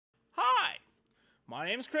My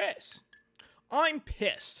name's Chris. I'm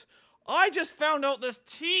pissed. I just found out this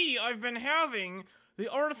tea I've been having, the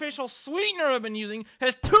artificial sweetener I've been using,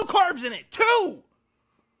 has 2 carbs in it. 2!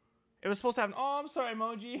 It was supposed to have... Oh, I'm sorry,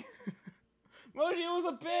 Moji. Moji, it was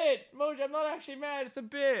a bit. Moji, I'm not actually mad. It's a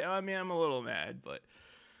bit. I mean, I'm a little mad, but...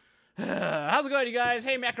 how's it going, you guys?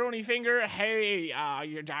 Hey, Macaroni Finger. Hey,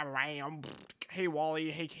 hey, Wally.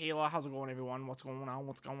 Hey, Kayla. How's it going, everyone? What's going on?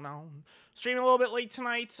 What's going on? Streaming a little bit late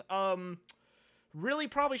tonight. Really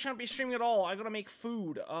probably shouldn't be streaming at all. I gotta make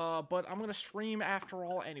food. But I'm gonna stream after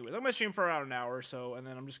all anyways. I'm gonna stream for around an hour or so, and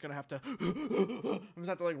then I'm just gonna have to...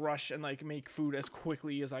 like, rush and, like, make food as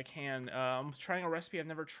quickly as I can. I'm trying a recipe I've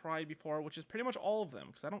never tried before, which is pretty much all of them,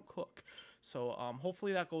 because I don't cook. So,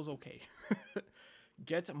 hopefully that goes okay.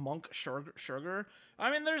 Get monk sugar.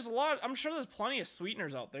 I mean, there's a lot. I'm sure there's plenty of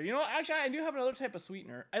sweeteners out there. You know, actually, I do have another type of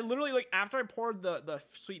sweetener. I literally, like, after I poured the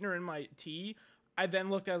sweetener in my tea, I then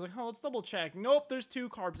looked at it, I was like, oh, let's double check. Nope, there's 2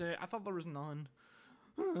 carbs in it. I thought there was none.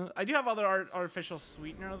 I do have other artificial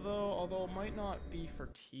sweetener, though, although it might not be for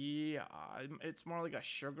tea. It's more like a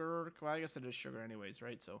sugar. Well, I guess it is sugar anyways,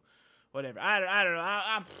 right? So, whatever. I don't know.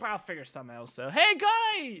 I'll figure something else out. Hey,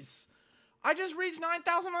 guys! I just reached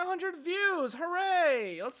 9,100 views!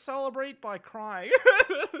 Hooray! Let's celebrate by crying.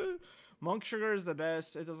 Monk sugar is the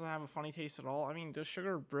best. It doesn't have a funny taste at all. I mean, does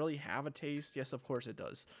sugar really have a taste? Yes, of course it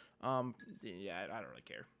does. Yeah, I don't really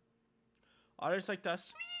care. I just like to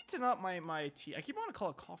sweeten up my tea. I keep wanting to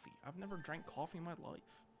call it coffee. I've never drank coffee in my life.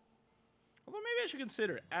 Although maybe I should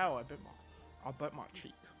consider it. Ow, I bit my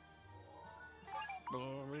cheek.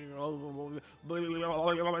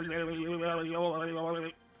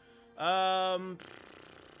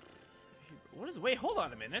 Wait, hold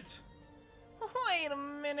on a minute. Wait a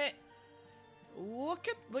minute. Look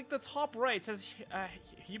at, like, the top right. It says,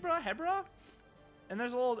 Hebra? And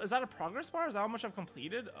there's a little, is that a progress bar? Is that how much I've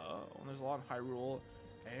completed? Oh, and there's a lot in Hyrule. Oh,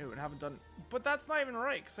 and I haven't done, but that's not even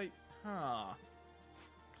right, because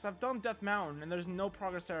I've done Death Mountain, and there's no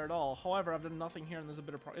progress there at all. However, I've done nothing here, and there's a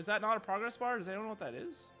bit of progress. Is that not a progress bar? Does anyone know what that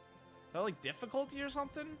is? Is that, like, difficulty or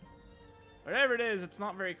something? Whatever it is, it's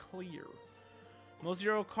not very clear. Most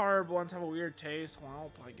 0 carb ones have a weird taste. Well,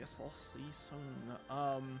 I guess I'll see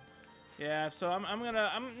soon. Yeah, so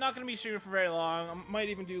I'm not gonna be streaming for very long. I might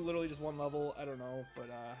even do literally just 1 level. I don't know, but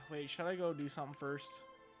wait, should I go do something first?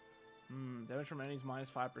 Damage from enemies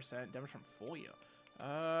minus 5%. Damage from Foya.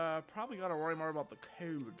 Probably gotta worry more about the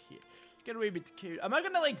code here. Get away with the code. Am I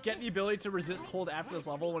gonna, like, get the ability to resist cold after this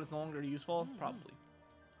level when it's no longer useful? Probably.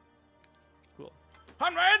 Cool.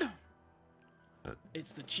 100.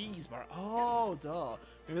 It's the cheese bar. Oh, duh.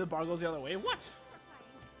 Maybe the bar goes the other way. What?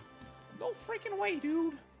 No freaking way,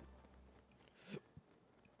 dude.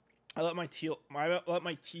 I let my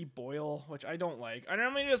tea boil, which I don't like. I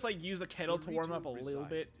normally just, like, use a kettle to warm up a little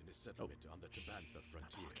bit. In a settlement on the Tabantha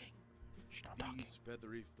frontier. Stop talking. These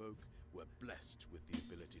feathery folk were blessed with the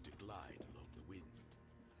ability to glide along the wind,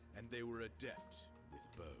 and they were adept with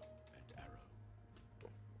bow and arrow.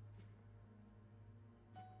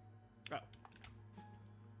 Oh.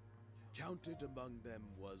 Counted among them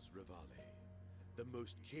was Rivale, the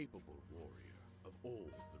most capable warrior of all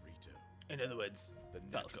the Rito. In other words, the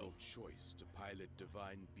natural choice to pilot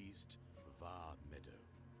divine beast Va Meadow.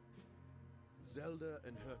 Zelda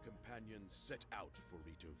and her companions set out for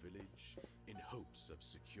Rito Village in hopes of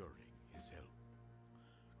securing his help.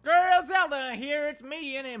 Girl Zelda, here it's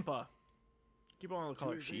me and Impa. Keep on the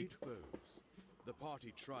color sheet. Foes, the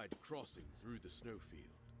party tried crossing through the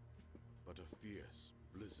snowfield, but a fierce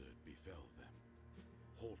blizzard befell them,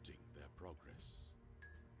 halting their progress.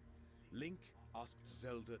 Link asked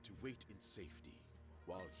Zelda to wait in safety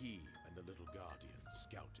while he and the little guardian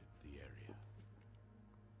scouted the area.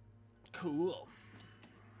 Cool.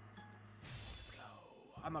 Let's go.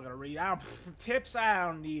 I'm not gonna read. Tips, I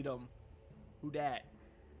don't need them. Who dat?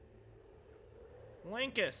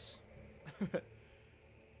 Linkus.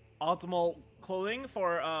 Optimal clothing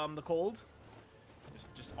for the cold.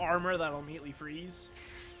 Just armor that'll immediately freeze.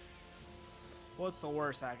 What's the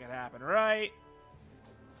worst that could happen, right?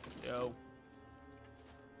 Yo.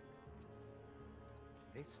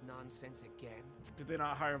 This nonsense again? Did they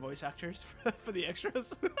not hire voice actors for the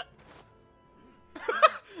extras?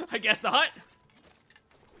 I guess not.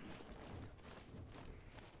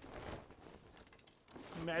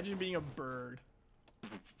 Imagine being a bird.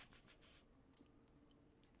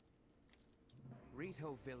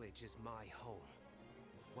 Rito Village is my home.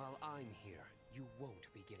 While I'm here, you won't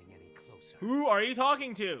be getting any closer. Who are you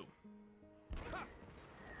talking to?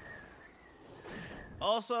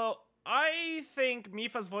 Also, I think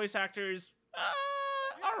Mipha's voice actors,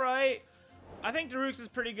 alright. I think Daruk's is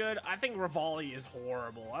pretty good. I think Rivali is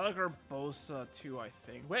horrible. I like Urbosa too, I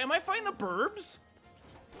think. Wait, am I fighting the Burbs?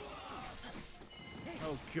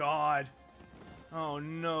 Oh, God. Oh,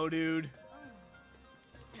 no, dude.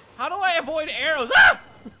 How do I avoid arrows? Ah!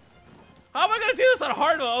 How am I going to do this on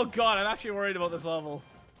hard mode? Oh, God, I'm actually worried about this level.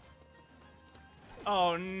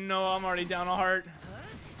 Oh, no, I'm already down a heart.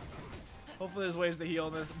 Hopefully there's ways to heal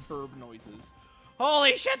this. Burb noises.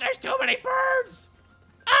 Holy shit, there's too many birds!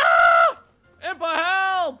 Ah! Impa,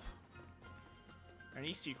 help!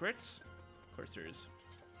 Any secrets? Of course there is.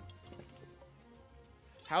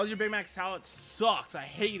 How's your Big Mac salad? Sucks. I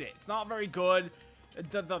hate it. It's not very good.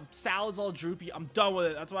 The salad's all droopy. I'm done with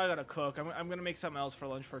it. That's why I gotta cook. I'm gonna make something else for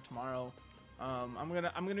lunch for tomorrow. I'm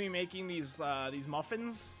gonna be making these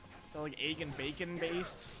muffins. They're like egg and bacon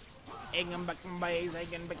based. Egg and bacon based.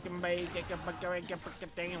 Egg and bacon based.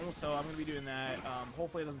 So I'm gonna be doing that.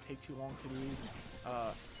 Hopefully it doesn't take too long to do.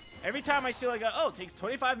 Every time I see like oh, it takes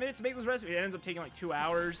 25 minutes to make this recipe, it ends up taking like 2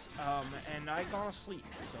 hours, and I gone to sleep.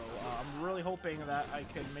 So I'm really hoping that I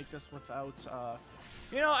can make this without,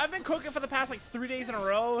 you know, I've been cooking for the past like 3 days in a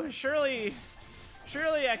row. Surely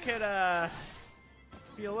I could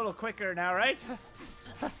be a little quicker now, right?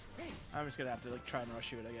 I'm just gonna have to like try and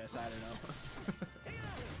rush it, I guess. I don't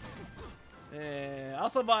know. I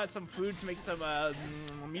also bought some food to make some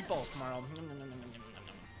meatballs tomorrow.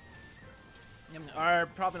 Or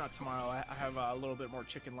probably not tomorrow. I have a little bit more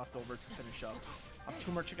chicken left over to finish up. I have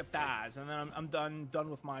 2 more chicken thighs, and then I'm done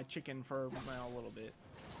with my chicken for a little bit.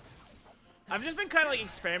 I've just been kind of like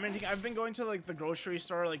experimenting. I've been going to like the grocery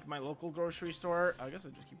store, like my local grocery store. I guess I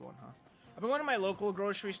just keep going, huh? I've been going to my local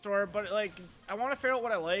grocery store, but like I want to figure out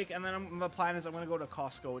what I like, and then the plan is I'm gonna go to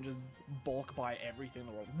Costco and just bulk buy everything in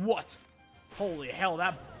the world. What? Holy hell!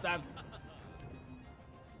 That.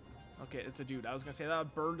 Okay, it's a dude. I was gonna say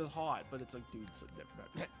that bird is hot, but it's a dude. So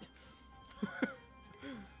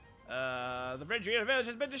the refrigerator village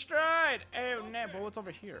has been destroyed. Oh no! But what's over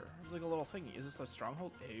here? There's like a little thingy. Is this a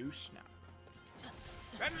stronghold? Oh snap!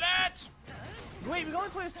 Grenade! Wait, we can only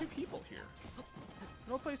play as 2 people here.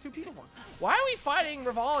 We only play as 2 people once. Why are we fighting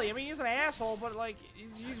Rivali? I mean, he's an asshole, but like,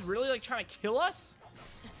 he's really like trying to kill us.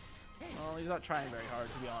 Well, he's not trying very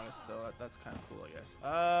hard, to be honest. So that's kind of cool, I guess.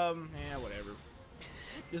 Yeah, whatever.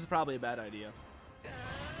 This is probably a bad idea.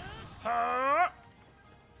 Oh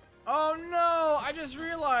no! I just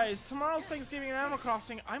realized tomorrow's Thanksgiving in Animal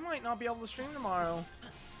Crossing. I might not be able to stream tomorrow.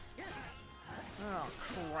 Oh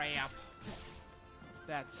crap!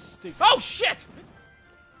 That's stupid. Oh shit!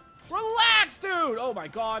 Relax, dude! Oh my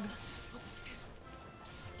god!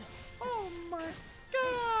 Oh my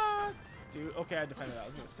god! Dude, okay, I defended that. I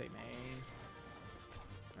was gonna say, man.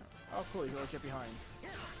 Oh cool, you gotta get behind.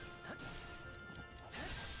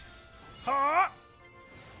 Huh?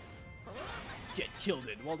 Get killed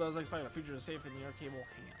it. Well, does expect the future is safe in your cable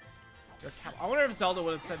hands. I wonder if Zelda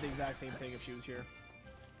would have said the exact same thing if she was here.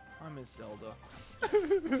 I miss Zelda.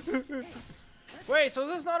 Wait, so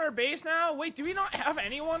is this not our base now? Wait, do we not have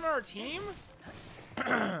anyone on our team?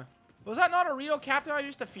 Was that not a Rito captain I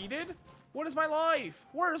just defeated? What is my life?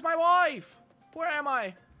 Where's my wife? Where am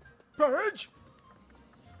I? Purge?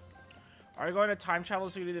 Are you going to time travel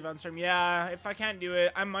so you do the event stream? Yeah, if I can't do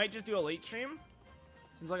it, I might just do a late stream.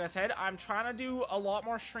 Since, like I said, I'm trying to do a lot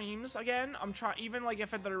more streams again. I'm trying, even like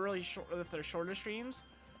if they're really short, if they're shorter streams,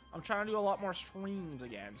 I'm trying to do a lot more streams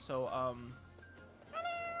again. So, I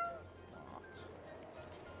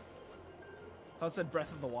thought it said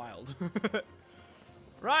Breath of the Wild.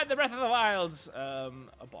 Right, the Breath of the Wilds. A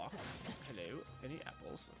box. Hello. Any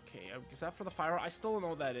apples? Okay, is that for the fire? I still don't know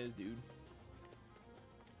what that is, dude.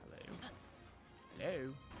 Hello.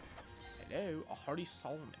 Hello. Hello. A Hardy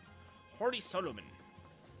Solomon. Hardy Solomon.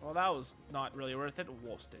 Well, that was not really worth it.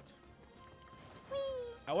 Wost it.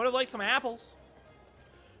 I would have liked some apples.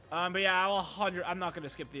 But yeah, I'm not gonna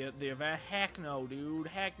skip the event. Heck no, dude.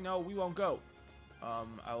 Heck no, we won't go.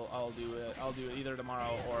 I'll do it. I'll do it either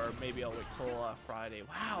tomorrow or maybe I'll wait till Friday.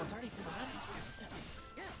 Wow, it's already Friday.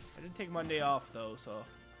 I didn't take Monday off though, so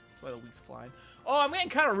that's why the week's flying. Oh, I'm getting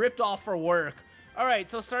kind of ripped off for work. All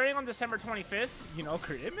right, so starting on December 25th, you know,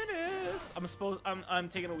 criminals. I'm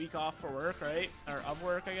taking a week off for work, right? Or of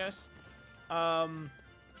work, I guess. My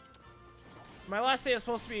last day is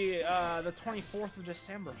supposed to be the 24th of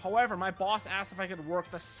December. However, my boss asked if I could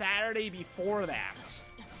work the Saturday before that.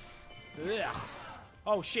 Ugh.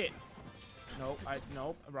 Oh shit. Nope,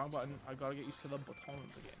 nope, wrong button. I gotta get used to the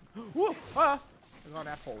buttons again. Whoa! Ah! I got an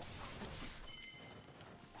apple.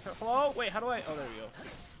 Hello? Wait, how do I? Oh, there we go.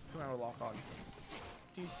 Come on, lock on.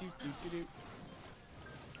 Do, do, do, do, do.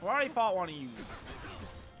 I already fought one of you.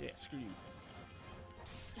 Yeah, screw you.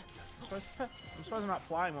 I'm surprised I'm not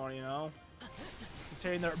flying more, you know?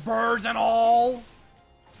 Considering they're birds and all.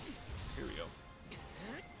 Here we go.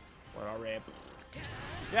 What a rip.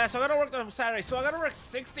 Yeah, so I gotta work the Saturday. So I gotta work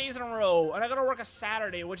 6 days in a row, and I gotta work a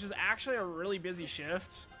Saturday, which is actually a really busy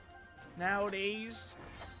shift nowadays.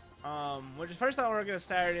 Which is the first time I'm working a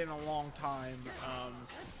Saturday in a long time.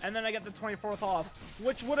 And then I get the 24th off,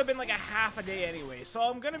 which would have been like a half a day anyway. So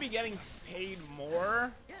I'm gonna be getting paid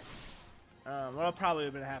more. Well, probably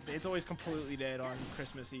have been a half day. It's always completely dead on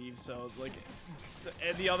Christmas Eve. So like,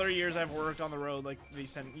 the other years I've worked on the road, like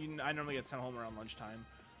I normally get sent home around lunchtime.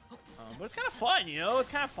 But it's kind of fun, you know. It's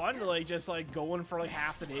kind of fun to like just like go in for like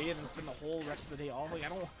half the day and then spend the whole rest of the day off. Like I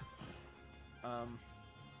don't.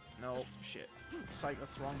 No shit. Psych,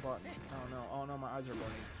 that's the wrong button. Oh no. Oh no, my eyes are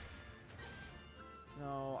burning.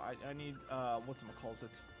 No, I need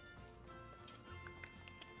whatchamacallit.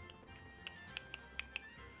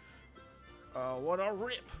 What a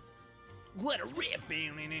rip! Let it rip!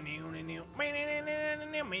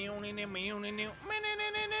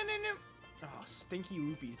 Oh, stinky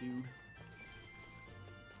rupees, dude.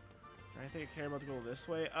 I think I care about to go this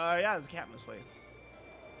way. Yeah, there's a captain this way.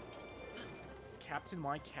 Captain,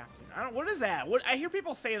 my captain. I don't. What is that? What? I hear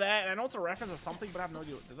people say that, and I know it's a reference to something, but I have no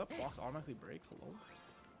idea. Did that box automatically break? Hello.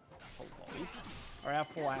 Hello. Alright, I have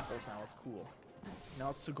full apples now. It's cool. Now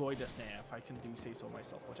it's Sugoi desu ne, if I can do say so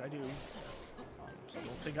myself, which I do. So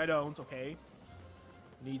don't think I don't, okay?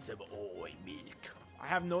 Need some oi milk. I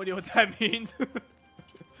have no idea what that means.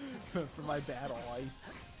 For my bad eyes.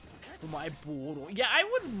 For my bored. Yeah, I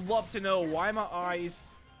would love to know why my eyes.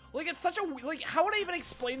 Like, it's such a. Like, how would I even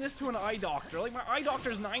explain this to an eye doctor? Like, my eye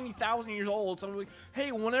doctor's 90,000 years old, so I'm like,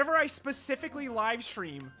 hey, whenever I specifically live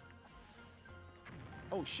stream.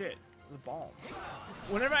 Oh, shit. The bombs.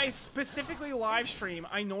 Whenever I specifically live stream,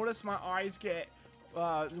 I notice my eyes get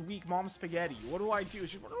weak mom spaghetti. What do I do?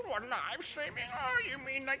 She's like, what live streaming? Oh, you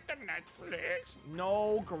mean like the Netflix?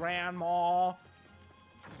 No, grandma.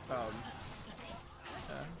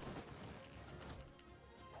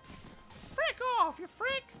 Frick off, you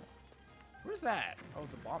frick! Where's that? Oh,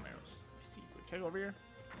 it's a bomb arrows. I see. Can I go over here?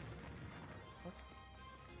 What?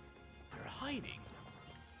 They're hiding.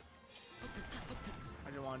 I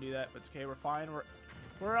didn't want to do that, but it's okay. We're fine.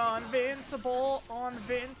 We're invincible.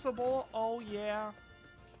 Invincible. Oh yeah.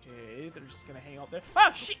 Okay, they're just gonna hang out there.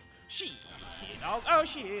 Oh shit! Shit! Dog. Oh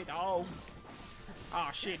shit! Dog. Oh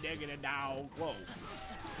shit! They're gonna dog. Whoa.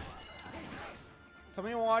 Tell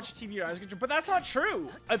me to watch TV, your eyes get. But that's not true.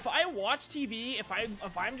 If I watch TV, if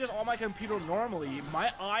I'm just on my computer normally,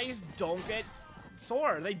 my eyes don't get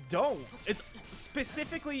sore. They don't. It's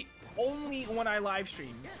specifically only when I live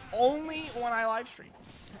stream. Only when I live stream.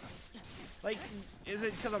 Like, is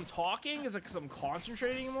it because I'm talking? Is it because I'm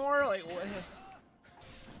concentrating more? Like, what?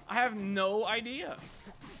 I have no idea.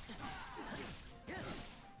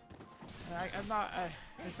 I'm not.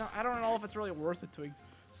 It's not. I don't know if it's really worth it to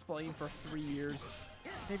explain for 3 years.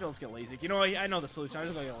 Maybe I'll just get LASIK. You know, I know the solution. I'm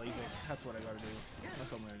just gonna get LASIK. That's what I gotta do.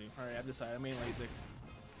 That's what I'm gonna do. All right, I've decided. I'm getting LASIK.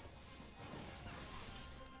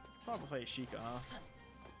 I'll have to play Sheikah, huh?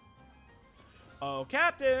 Oh,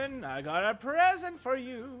 Captain, I got a present for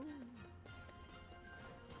you.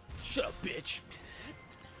 Shut up, bitch.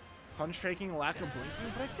 Punch taking, lack of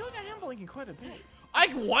blinking, but I feel like I am blinking quite a bit. I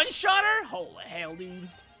one-shot her? Holy hell, dude.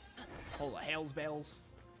 Holy hell's bells.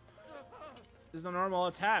 This is the normal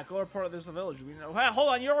attack. Go report this to the village. We know. Hey, hold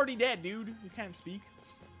on, you're already dead, dude. You can't speak.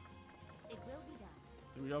 It will be done.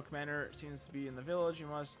 The Rito commander seems to be in the village. You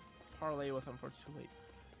must parlay with him before it's too late.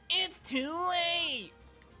 It's too late!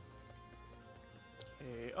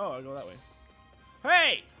 Okay. Oh, I go that way.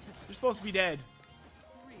 Hey! You're supposed to be dead.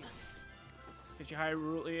 Get you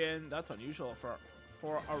Hyrule in. That's unusual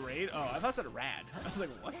for a raid. Oh, I thought it said rad. I was like,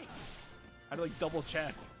 what? I had to like double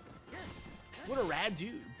check. What a rad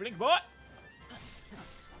dude. Blink bot!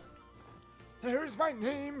 There's my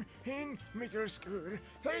name in middle school.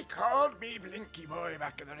 They called me Blinky Boy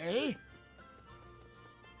back in the day.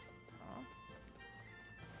 Huh?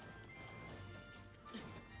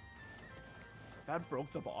 That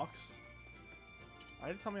broke the box. Why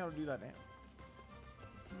did it tell me how to do that now?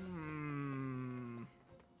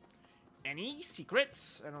 Any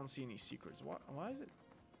secrets? I don't see any secrets. Why is it?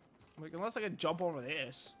 Like, unless I can jump over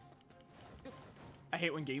this. I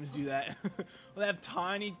hate when games do that. They have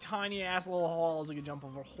tiny, tiny ass little halls I can jump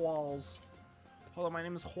over. Walls. Hello, my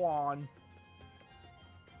name is Juan.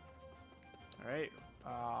 Alright.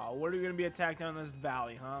 Where are we gonna be attacked down this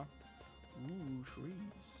valley, huh? Ooh,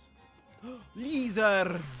 trees.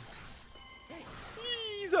 Lizards!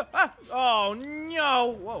 Lizard! Ah! Oh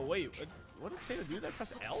no! Whoa, wait. What did it say to do that?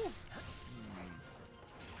 Press L?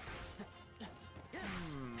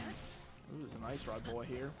 Ooh, there's an ice rod boy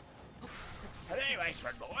here. Anyway,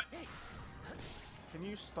 spread boy. Can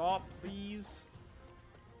you stop, please?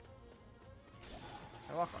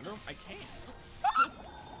 Can I lock under him? I can't. Ah!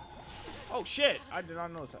 Oh shit! I did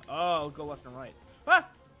not notice that. Oh, I'll go left and right. Ah!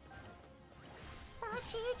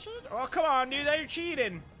 Oh come on, dude! Now you're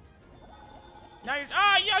cheating. Now you're.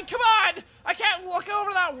 Ah, yeah! Come on! I can't look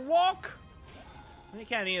over that walk. You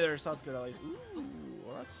can't either, so that's good at least. Ooh,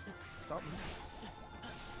 well, that's something.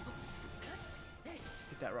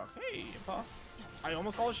 Hit that rock. Hey, Pa. I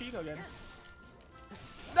almost called Sheik again.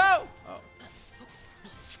 No! Oh.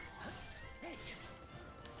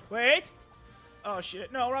 Wait! Oh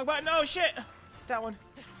shit. No, wrong button. No, shit! That one.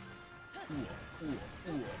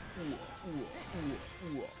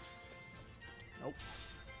 Nope.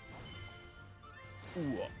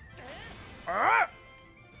 Ah!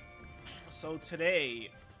 So today,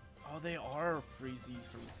 oh, they are freezies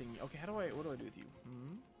from the thingy. Okay, what do I do with you?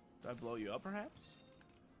 Do I blow you up, perhaps?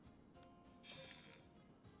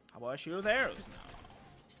 How about I shoot with arrows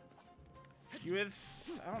now? Shoot with,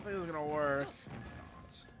 I don't think it's gonna work. It's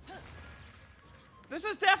not. This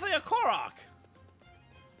is definitely a Korok,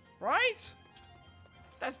 right?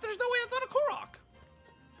 There's no way that's not a Korok.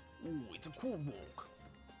 Ooh, it's a cool walk.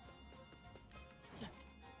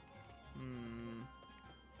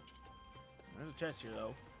 There's a chest here,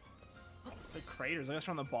 though. It's like craters, I guess,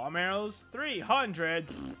 from the bomb arrows. 300.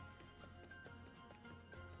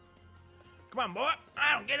 Come on, boy.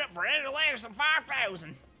 I don't get up for any less than 5,000.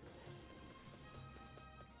 An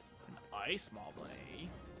ice moblin, eh?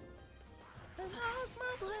 An ice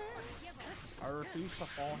moblin. I refuse to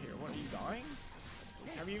fall here. What, are you dying?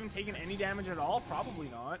 Have you even taken any damage at all? Probably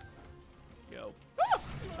not. Yo. Ah!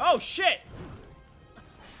 Oh, shit!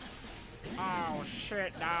 Oh,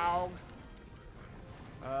 shit, dog.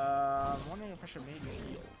 I'm wondering if I should maybe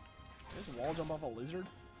heal. Did this wall jump off a lizard?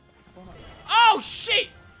 Oh, shit!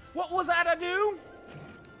 What was that to do?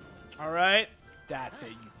 Alright. That's it.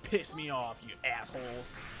 You pissed me off, you asshole.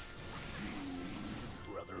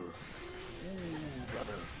 Brother. Ooh,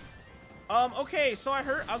 brother. Okay, so I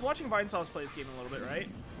was watching Vinesauce play this game a little bit, right?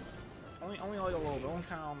 Only like a little bit. Only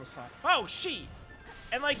kind of on the side. Oh, shit!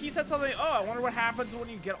 And like he said something, oh, I wonder what happens when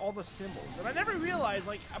you get all the symbols. And I never realized,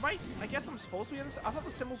 like, I guess I'm supposed to be in this. I thought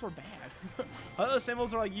the symbols were bad. I thought the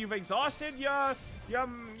symbols were like, you've exhausted your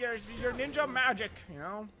ninja magic, you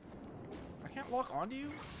know? I can't lock onto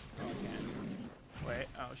you? Oh, I can. Wait,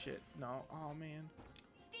 oh shit. No. Oh man.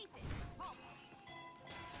 Stasis. Halt.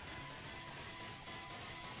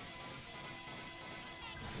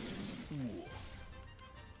 Ooh.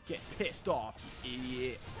 Get pissed off, you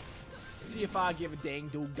idiot. See if I give a dang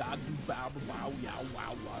do gog do bow bow yow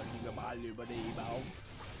wow wow nigga ba lu ba dee bow.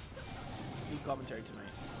 Good commentary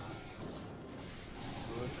tonight.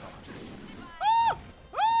 Good commentary tonight.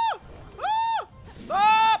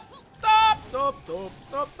 Stop! Stop! Stop! Stop!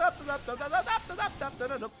 Stop! Stop! Stop! Stop! Stop! Stop! Stop!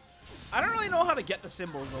 Stop! Stop! I don't really know how to get the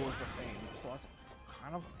symbols though is the thing. So that's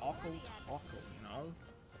kind of awkward taco, you know?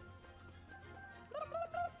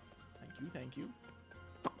 Thank you, thank you.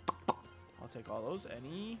 I'll take all those.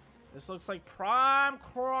 Any? This looks like prime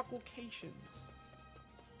Korok locations.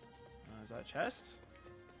 Is that a chest?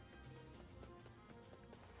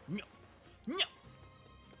 No. No.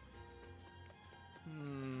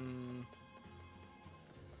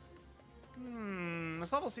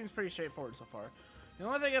 This level seems pretty straightforward so far. The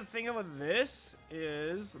only thing I can think of with this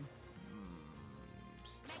is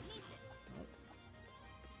Magnesis. Nope.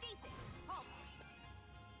 Stasis. Halt.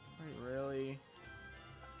 Wait, really?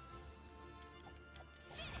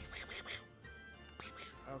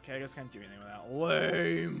 Okay, I guess I can't do anything with that.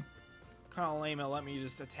 Lame. Kind of lame. It let me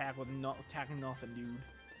just attack with attacking nothing, dude.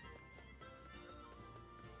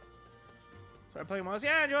 So I play Mouse.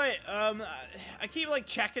 Yeah, I enjoy it. I keep like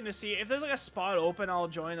checking to see if there's like a spot open. I'll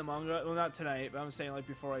join the manga. Well, not tonight, but I'm saying like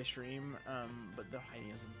before I stream. But the hiding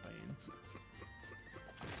isn't playing.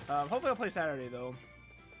 Hopefully I'll play Saturday though.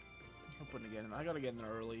 I'm putting again. I gotta get in there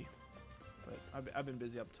early. But I've been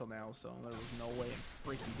busy up till now, so there was no way in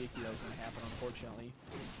freaking dicky that was gonna happen, unfortunately.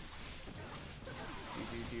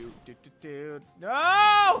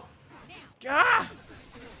 No! Ah!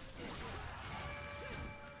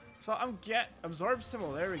 So absorb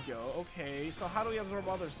symbol. There we go. Okay, so how do we absorb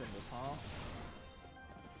other symbols, huh?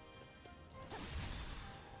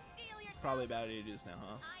 It's probably a bad idea to do this now,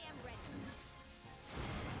 huh? I am ready.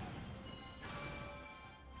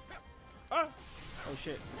 Ah! Oh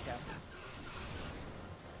shit, it's the captain.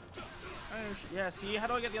 Yeah, see, how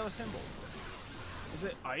do I get the other symbol? Is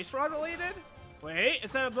it ice rod related? Wait, it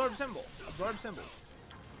said absorb symbol. Absorb symbols.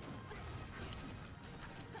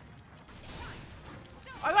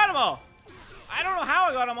 I got them all! I don't know how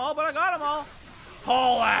I got them all, but I got them all!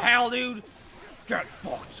 Holy hell, dude! Get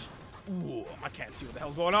fucked. Ooh, I can't see what the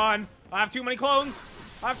hell's going on. I have too many clones.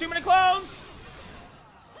 I have too many clones.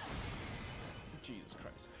 Jesus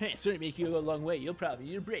Christ. Hey, sorry to make you go a long way. You'll probably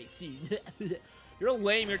need a break soon. You're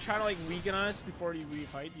lame. You're trying to like weaken us before you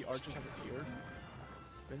fight. The archers have appeared.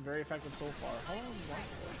 Been very effective so far. How long is this last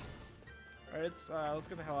for? Alright, let's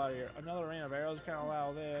get the hell out of here. Another rain of arrows can't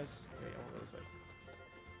allow this. Okay, I'll go this way.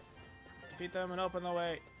 Defeat them and open the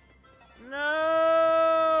way.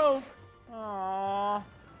 No! Aww.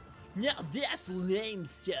 Now that's lame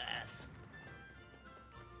sauce.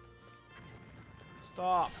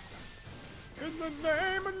 Stop. In the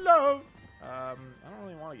name of love. I don't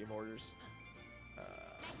really want to give orders.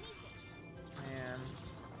 Man.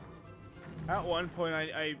 At one point,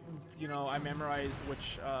 I memorized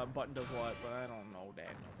which button does what, but I don't know that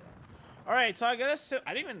no more. All right, so I guess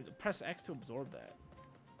I didn't even press X to absorb that.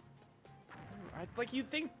 Like you'd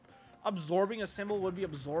think absorbing a symbol would be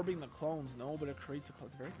absorbing the clones, no, but it creates a clone.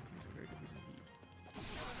 It's very confusing. Very confusing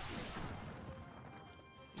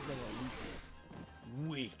indeed.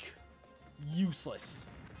 Weak, useless,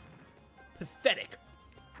 pathetic.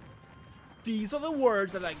 These are the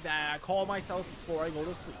words that I call myself before I go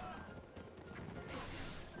to sleep.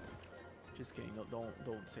 Just kidding. Don't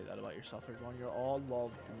say that about yourself, everyone. You're all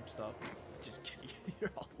love and stuff. Just kidding. You're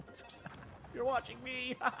all losers. You're watching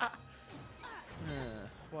me.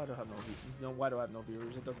 Why do I have why do I have no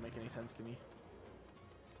viewers? It doesn't make any sense to me.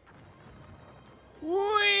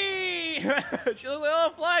 Whee! She looks like a little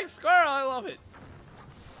flying squirrel. I love it.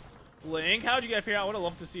 Link, how'd you get up here? I would have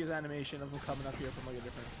loved to see his animation of him coming up here from like a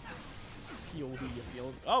different POV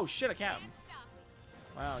field. Oh shit, a captain.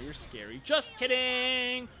 Wow, you're scary. Just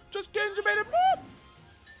kidding! Just kidding, you made it boop!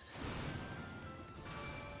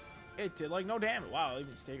 It did like no damage. Wow, it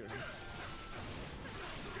even staggered me.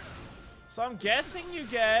 So I'm guessing you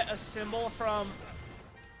get a symbol from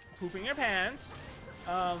pooping your pants,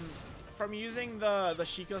 from using the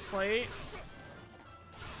Sheikah Slate,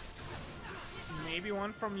 maybe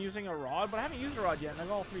one from using a rod, but I haven't used a rod yet, and I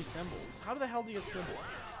got all three symbols. How the hell do you get symbols?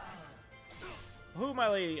 Who, my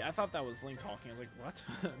lady? I thought that was Link talking. I was like, what?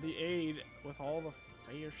 The aid with all the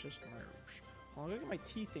fiercest nerves. Oh, I'm gonna get my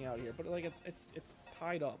teeth thing out here, but like it's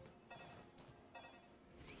tied up.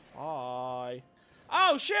 Bye.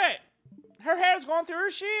 Oh shit! Her hair's going through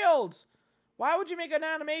her shields. Why would you make an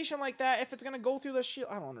animation like that if it's gonna go through the shield?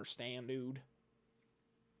 I don't understand, dude.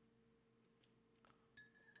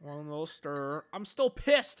 One little stir. I'm still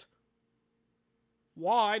pissed.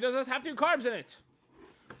 Why does this have 2 carbs in it?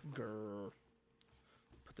 Grr.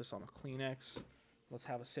 Put this on a Kleenex. Let's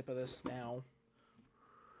have a sip of this now.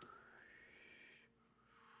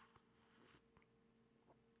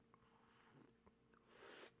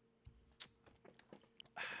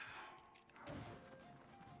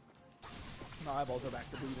 My eyeballs are back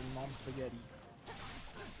to bleeding. Mom's spaghetti.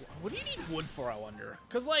 What do you need wood for, I wonder?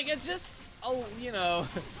 Because, like, it's just, oh, you know,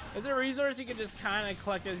 it's a resource you can just kind of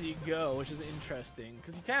collect as you go, which is interesting.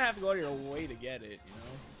 Because you kind of have to go out of your way to get it, you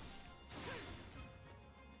know?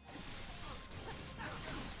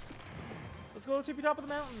 Let's go to the tippy top of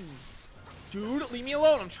the mountain. Dude, leave me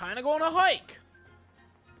alone. I'm trying to go on a hike.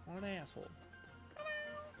 What an asshole.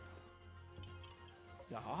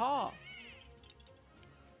 Yahaha.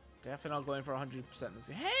 Definitely not going for 100% this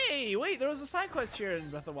game. Hey, wait, there was a side quest here in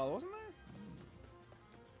Breath of the Wild, wasn't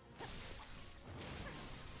there?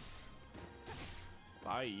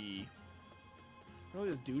 Bye. Really,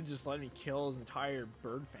 this dude just let me kill his entire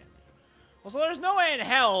bird family. Also, there's no way in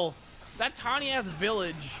hell that tiny-ass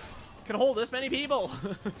village could hold this many people.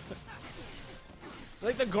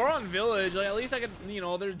 Like, the Goron village, like, at least I could, you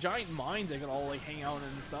know, there's giant mines they could all, like, hang out in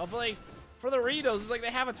and stuff. Like, for the Ritos, it's like they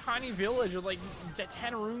have a tiny village with like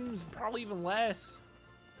 10 rooms, probably even less.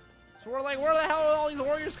 So we're like, where the hell are all these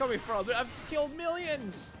warriors coming from? I've killed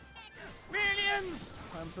millions! Millions!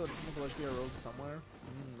 Time to the village be a road somewhere.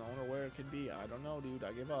 I wonder where it could be. I don't know, dude.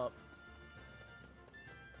 I give up.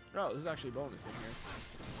 Oh, this is actually a bonus thing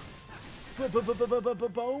here.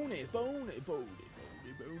 Bonus!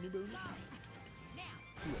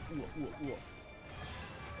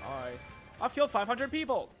 Alright. I've killed 500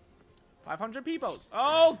 people! 500 peoples.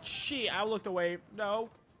 Oh, shit. I looked away.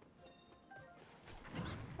 No.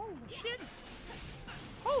 Oh, shit.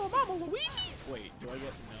 Oh, Mama Luigi. Wait, do I get...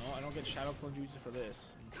 No, I don't get Shadow Clone Jutsu for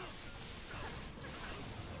this.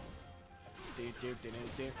 Oh, man.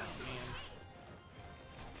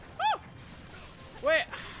 Oh! Wait.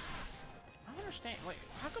 I don't understand. Wait,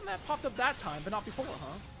 how come that popped up that time, but not before,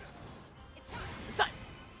 huh? It's time.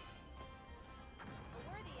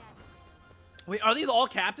 Wait, are these all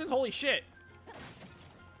captains? Holy shit.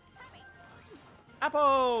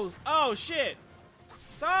 Apples! Oh, shit.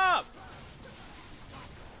 Stop!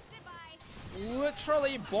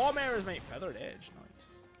 Literally, bomb arrows, mate. Feathered edge,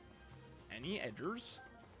 nice. Any edgers?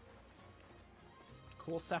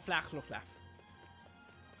 Cool, saflach, luflaf.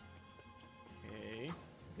 Okay, I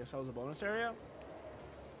guess that was a bonus area.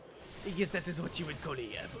 I guess that is what you would call a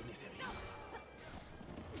bonus area.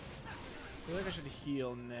 I feel like I should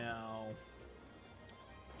heal now.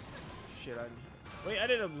 Shit, wait, I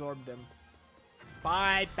didn't absorb them.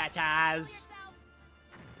 Bye, bitches.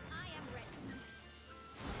 I am ready.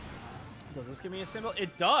 Does this give me a symbol?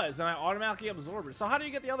 It does, and I automatically absorb it. So how do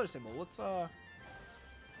you get the other symbol? Let's Vomit.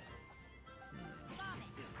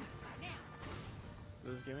 Now.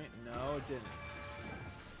 Does this give me? No, it didn't.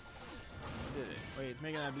 Did it? Wait, it's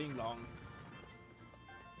making that bling blong.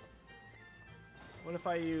 What if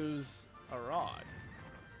I use a rod?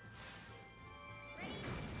 Ready.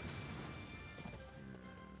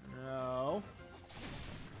 No.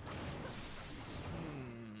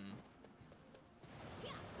 I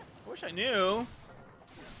wish I knew.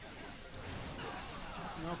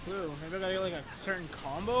 No clue. Maybe I gotta get like a certain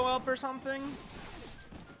combo up or something.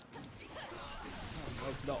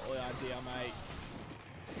 No idea, mate.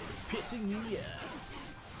 Pissing me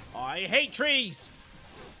off. I hate trees.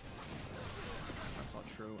 That's not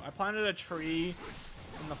true. I planted a tree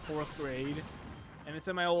in the 4th grade, and it's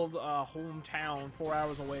in my old hometown, 4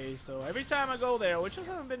 hours away. So every time I go there, which I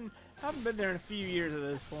haven't been there in a few years at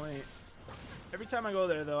this point. Every time I go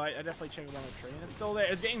there, though, I definitely check it on the tree, and it's still there.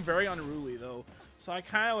 It's getting very unruly, though, so I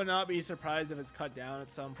kind of would not be surprised if it's cut down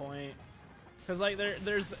at some point. Cause like I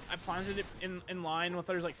planted it in line with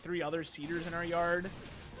there's like 3 other cedars in our yard.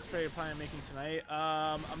 That's what I'm planning on making tonight.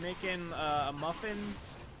 I'm making a muffin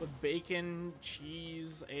with bacon,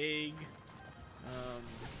 cheese, egg. I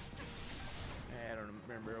don't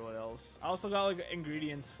remember what else. I also got like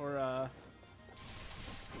ingredients for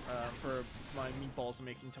my meatballs I'm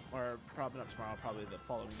making tomorrow, probably not tomorrow, probably the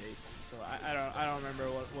following day. So I don't remember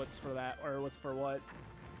what's for that or what's for what.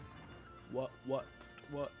 What?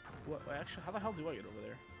 Actually, how the hell do I get over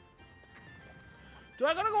there? Do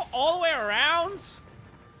I gotta go all the way around?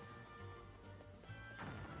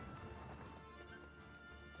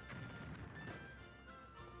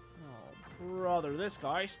 Oh, brother, this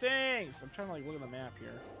guy stinks. I'm trying to like look at the map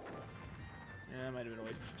here. Yeah, that might have been a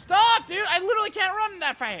waste. Stop, dude! I literally can't run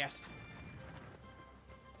that fast.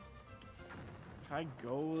 Can I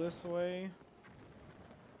go this way?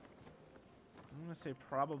 I'm gonna say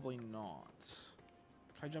probably not.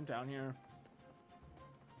 Can I jump down here?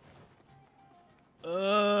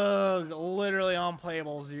 Ugh, literally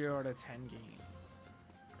unplayable 0 to 10 game.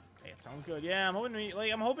 Okay, it sounds good. Yeah, I'm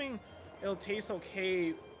hoping it'll taste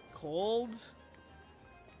okay cold.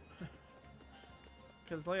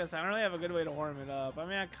 Cause like I said, I don't really have a good way to warm it up. I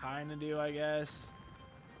mean, I kind of do, I guess.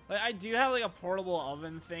 Like I do have like a portable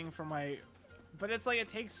oven thing for my, but it's like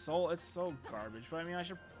it's so garbage. But I mean, I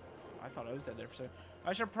thought I was dead there for a second.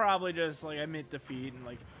 I should probably just like admit defeat and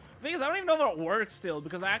like. The thing is, I don't even know if it works still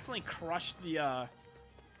because I accidentally crushed the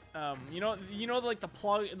you know like the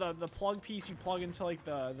plug piece you plug into like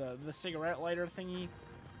the cigarette lighter thingy.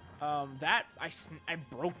 That I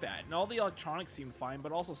broke that, and all the electronics seemed fine,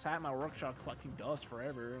 but also sat in my workshop collecting dust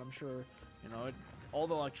forever. And I'm sure all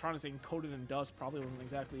the electronics getting coated in dust probably wasn't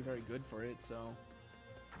exactly very good for it. So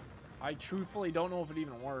I truthfully don't know if it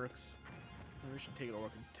even works. Maybe we should take it to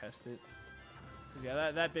work and test it. Cause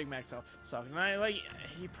yeah, that Big Mac sucked. And I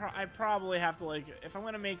probably have to like, if I'm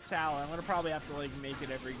gonna make salad, I'm gonna probably have to like make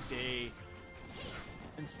it every day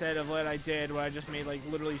instead of what I did, where I just made like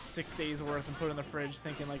literally 6 days worth and put it in the fridge,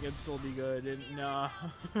 thinking like it'd still be good. And nah,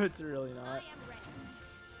 it's really not. I am ready.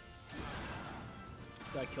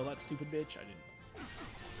 Did I kill that stupid bitch? I didn't.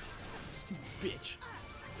 Stupid bitch.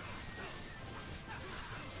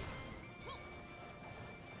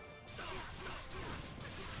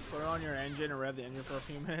 Put it on your engine and rev the engine for a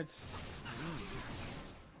few minutes.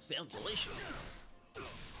 Sounds delicious.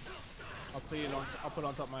 I'll put it on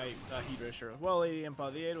top of my heat register. Well, lady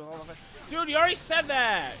impa the aid with all of it. Dude, you already said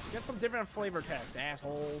that. Get some different flavor text,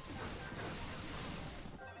 asshole.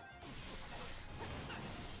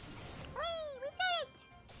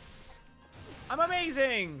 I'm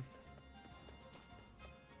amazing.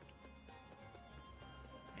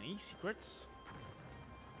 Any secrets?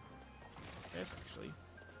 Yes, actually.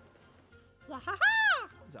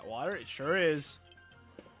 Is that water? It sure is.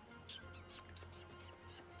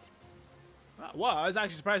 Wow, I was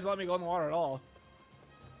actually surprised it let me go in the water at all.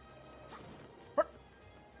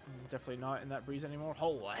 Definitely not in that breeze anymore.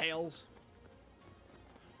 Holy hails.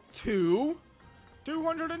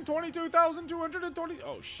 222,220.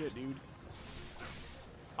 Oh shit, dude.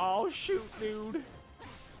 Oh shoot, dude.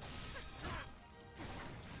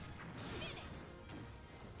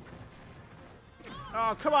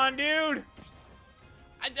 Oh, come on, dude.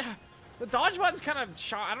 The dodge button's kind of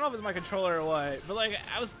shot. I don't know if it's my controller or what, but like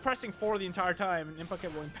I was pressing forward the entire time and Impa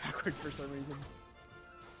kept going backwards for some reason.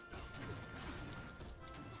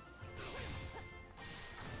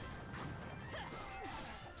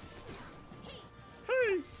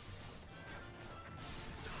 Hey.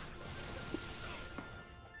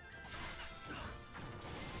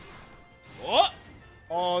 Oh!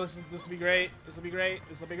 Oh, this will be great. This will be great.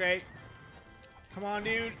 This will be great. Come on,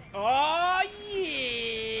 dude. Oh,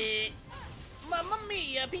 yeah. Mamma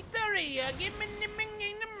mia, pizzeria. Give me the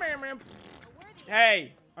murmur.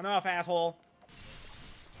 Hey, enough, asshole.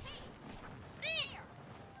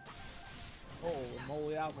 Oh,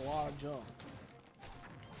 moly, that was a lot of junk. What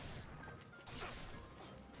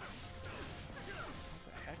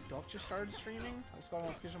the heck? Duck just started streaming? I just got a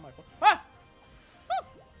notification on my phone. Ah! Oh,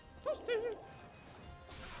 toasted.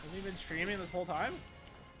 Has he been streaming this whole time?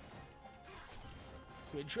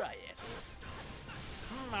 Good try, asshole.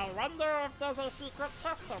 I wonder if there's a secret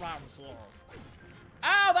chest around here.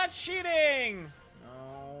 Ow, that's cheating!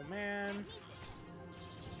 Oh, man.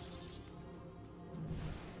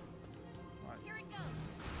 What? Here it goes.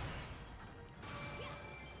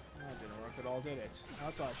 That didn't work at all, did it?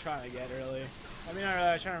 That's what I was trying to get early. I mean,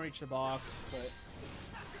 I was trying to reach the box, but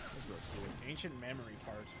this works good. Ancient memory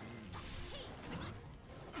part.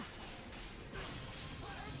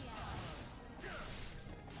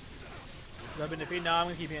 I've been defeated. No, I'm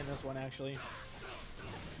gonna keep hitting this one actually.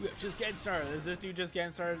 Just getting started. Is this dude just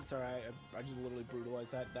getting started? Sorry, I just literally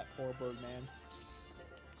brutalized that poor Birdman.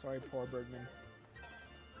 Sorry, poor Birdman.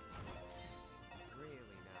 Really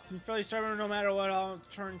now. He's fairly stubborn no matter what. I'll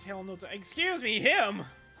turn tail no. Excuse me, him.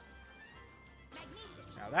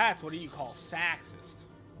 Magnesis. Now that's what you call sexist.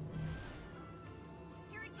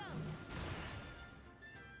 Here it goes.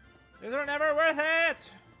 These are never worth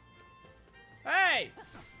it. Hey.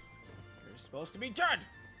 You're supposed to be dead!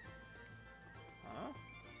 Huh?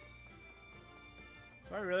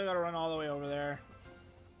 Do I really gotta run all the way over there?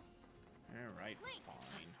 Alright,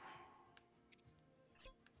 fine.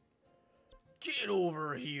 Get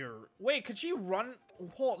over here! Wait, could she run?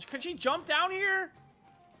 Hold, could she jump down here?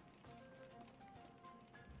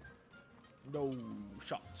 No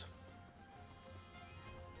shot.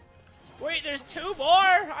 Wait, there's 2 more?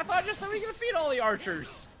 I thought just somebody could defeat all the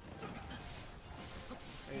archers.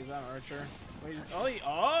 Hey, is that an archer? Wait,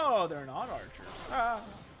 oh, they're not archers. Ah.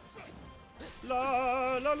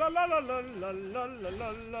 La la la la la la la la la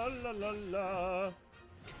la la la la. I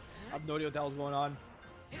have no idea what the hell's going on.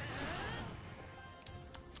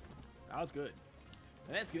 That was good.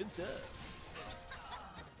 That's good stuff.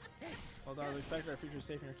 Hold on, respect our future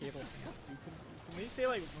safe in your cable. Dude, can we say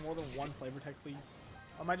like more than one flavor text, please?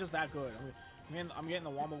 Or am I just that good? I'm getting the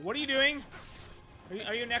wombo. What are you doing?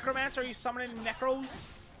 Are you a necromancer? Are you summoning necros?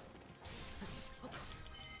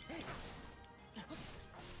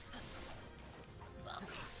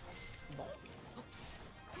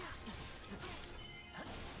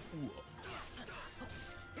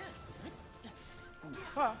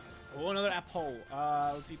 Huh. Oh, another apple.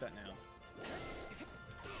 Let's eat that now.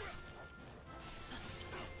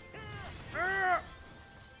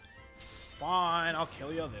 Fine, I'll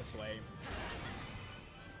kill you this way.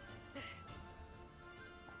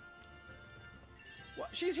 What?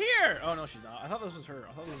 She's here! Oh no, she's not. I thought this was her.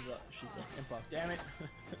 I thought this was she's the Impa. Damn it.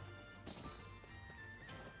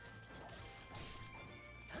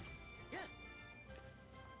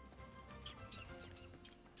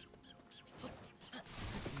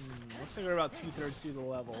 Looks like we're about 2/3 through the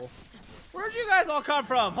level. Where'd you guys all come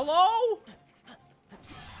from? Hello?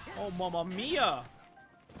 Oh, mamma mia.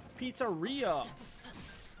 Pizzeria.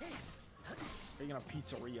 Speaking of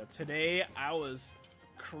pizzeria, today I was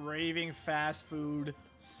craving fast food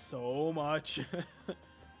so much.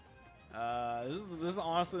 This is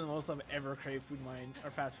honestly the most I've ever craved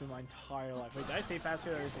fast food my entire life. Wait, did I say fast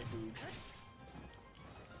food or did I say food?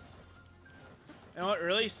 And what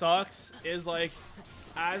really sucks is like,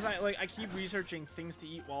 as I keep researching things to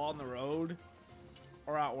eat while on the road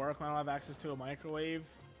or at work when I don't have access to a microwave.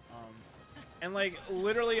 And like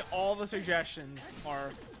literally all the suggestions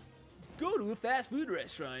are go to a fast food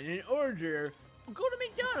restaurant and order, go to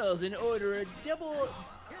McDonald's and order a double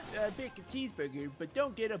bacon cheeseburger, but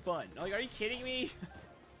don't get a bun. Like, are you kidding me?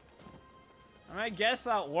 I mean, I guess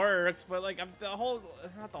that works, but like not the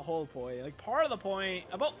whole point. Like part of the point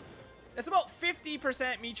it's about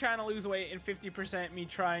 50% me trying to lose weight and 50% me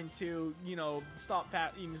trying to, you know, stop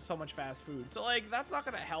eating so much fast food. So like that's not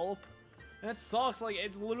gonna help. And it sucks. Like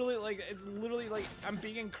it's literally like I'm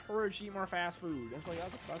being encouraged to eat more fast food. It's like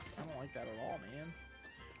that's I don't like that at all, man.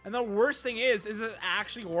 And the worst thing is it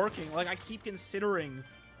actually working? Like, I keep considering,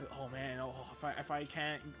 like, oh man, if I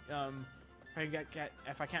can't,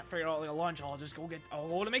 if I can't figure out like a lunch, I'll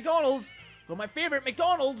go to McDonald's. Go to my favorite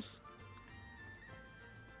McDonald's.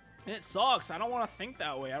 And it sucks. I don't want to think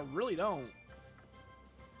that way. I really don't.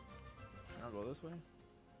 Can I go this way?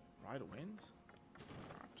 Ride winds?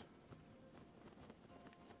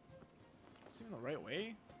 Is this even the right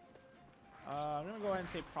way? I'm gonna go ahead and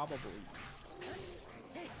say probably.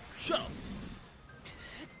 Shut up!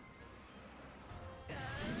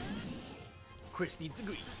 Chris needs the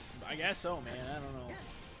grease. I guess so, man. I don't know.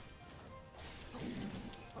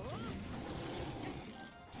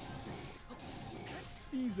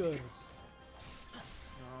 Easy.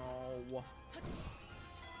 No.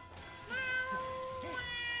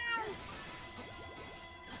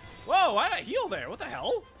 Whoa, why did I heal there? What the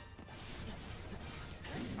hell?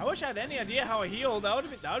 I wish I had any idea how I healed. That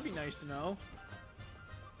would be nice to know.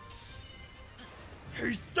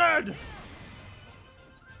 He's dead!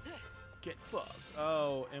 Get fucked.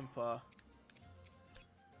 Oh, Impa.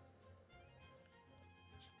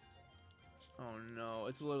 Oh no,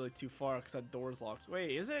 it's literally too far because that door's locked.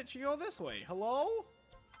 Wait, is it? She go this way. Hello?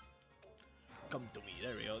 Come to me.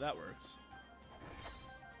 There we go. That works.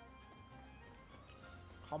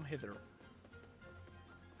 Come hither.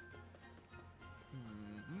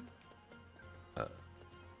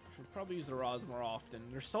 Should probably use the rods more often.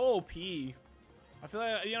 They're so OP. I feel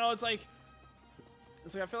like, you know, it's like I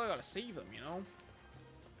feel like I gotta save them, you know?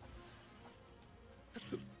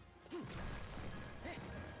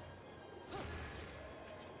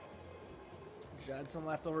 Just add some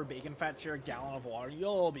leftover bacon fat to your gallon of water.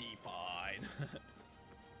 You'll be fine.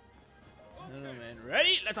 No, man.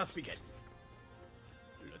 Ready? Let us begin.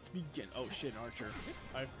 Let's begin. Oh shit, Archer.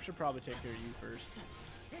 I should probably take care of you first.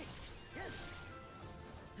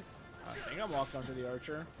 I think I'm locked onto the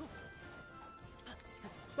Archer.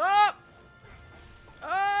 Stop!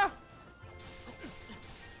 Ah!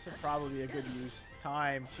 This would probably be a good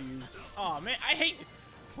time to use. Oh man, I hate.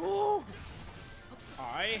 Oh,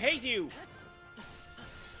 I hate you.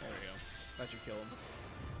 There we go. That should kill him.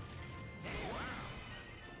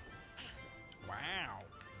 Wow.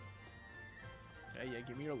 Yeah,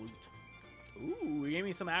 give me your loot. Ooh, you gave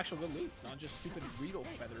me some actual good loot, not just stupid Rito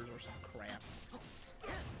feathers or some crap.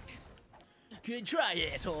 Good try,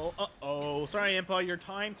 asshole. Uh-oh. Sorry, Impa, your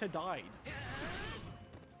time to died.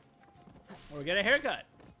 Or get a haircut.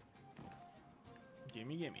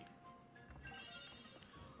 Gimme.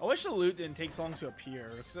 I wish the loot didn't take so long to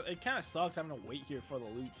appear, because it kind of sucks having to wait here for the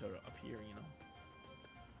loot to appear, you know?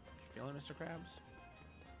 You feeling, Mr. Krabs?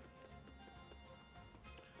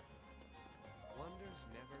 Wonders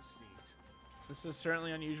never cease. This is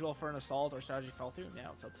certainly unusual for an assault or strategy fell through.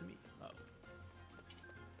 Now it's up to me. Uh-oh.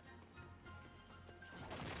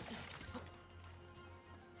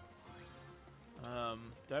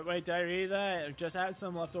 Did I read that? Just add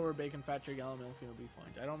some leftover bacon fat to your gallon milk and it'll be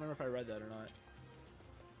fine. I don't remember if I read that or not.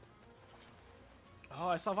 Oh,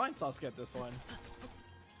 I saw Vine Sauce get this one.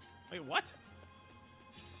 Wait, what?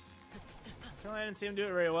 Apparently I didn't see him do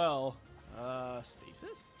it very well.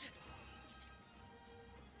 Stasis?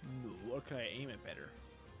 No, or can I aim it better?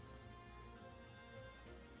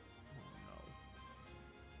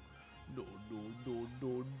 Oh, no.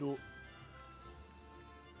 No.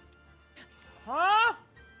 Huh?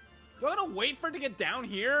 Do I gotta wait for it to get down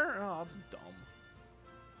here? Oh, that's dumb.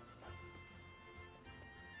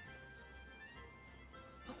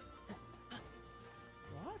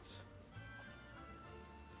 What?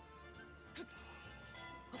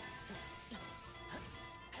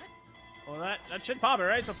 Well, that should pop it,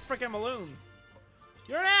 right? It's a freaking balloon.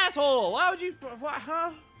 You're an asshole! Why would you... What,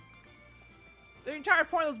 huh? The entire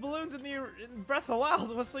point of those balloons in Breath of the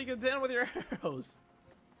Wild was so you could hit them with your arrows.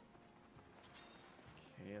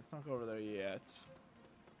 Okay, let's not go over there yet.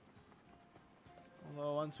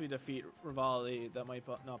 Although once we defeat Rivali, that might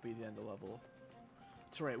not be the end of the level.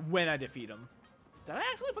 That's right, when I defeat him. Did I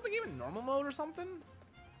actually put the game in normal mode or something?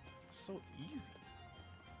 So easy.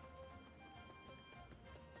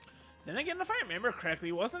 Then again, if I remember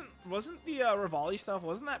correctly, wasn't the Rivali stuff,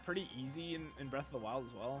 wasn't that pretty easy in Breath of the Wild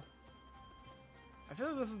as well? I feel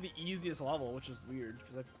like this is the easiest level, which is weird,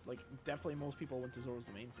 because like definitely most people went to Zora's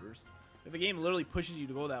Domain first. If the game literally pushes you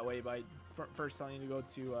to go that way by first telling you to go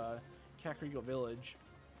to Kakariko Village.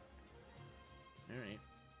 Alright.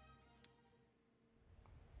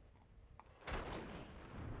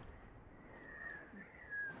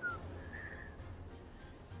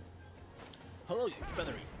 Hello, you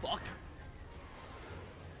feathery fuck!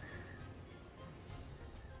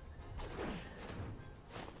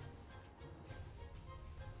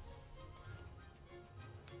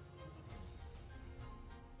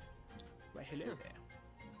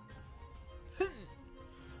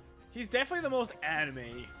 He's definitely the most anime.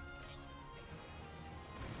 Okay.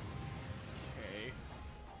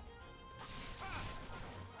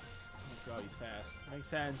 Oh god, he's fast. Makes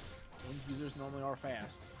sense. Link users normally are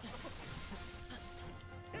fast.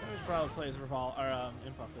 I should probably plays Revol or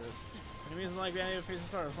Impa for this. Enemies like being able to face the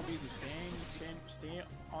start. It's not easy. Stay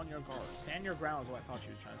on your guard. Stand your ground is what I thought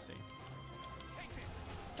you were trying to say.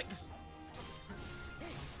 Take this.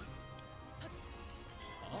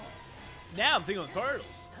 Oh. Now I'm thinking of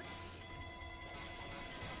turtles.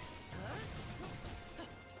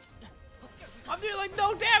 I'm doing like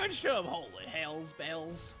no damage to him. Holy hells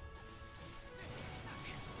bells.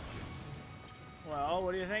 Well,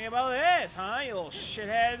 what do you think about this, huh, you little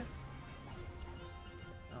shithead?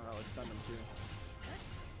 Oh, that would stun him too.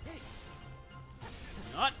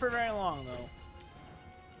 Not for very long, though.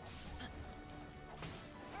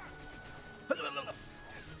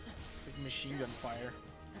 Big machine gun fire.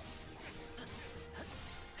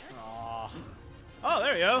 Aww. Oh,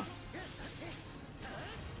 there we go.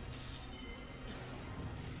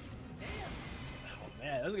 Oh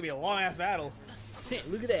man, this is gonna be a long ass battle.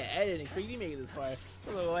 Look at that! I didn't expect you to make it this far.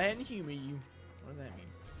 So I'll go ahead and humor you. What does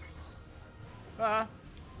that mean?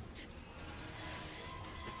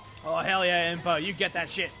 Oh hell yeah, Impa! You get that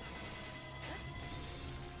shit.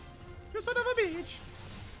 You son of a bitch!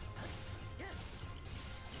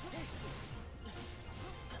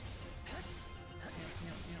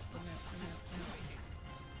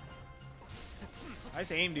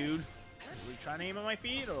 Nice aim, dude. Are we trying to aim at my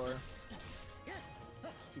feet or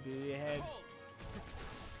stupidity ahead?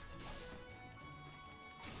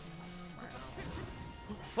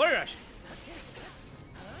 Flurry rush!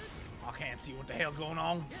 I can't see what the hell's going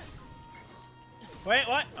on. Wait,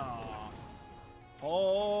 what? Aw.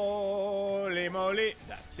 Holy moly.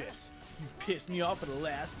 That's it. You pissed me off for the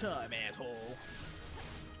last time, asshole.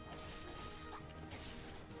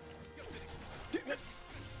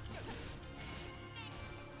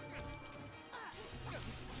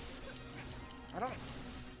 I'm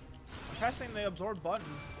pressing the absorb button.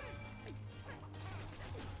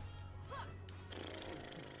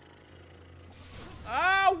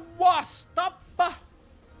 Ah, stop! Oh,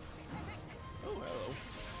 hello.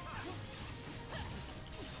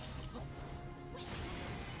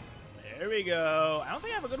 There we go. I don't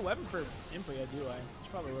think I have a good weapon for Impa yet, do I?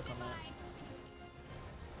 Should probably work on that.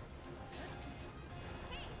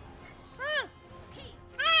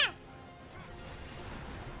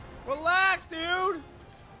 Relax, dude!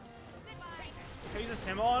 Can I use a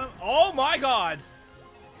symbol on him? Oh my god!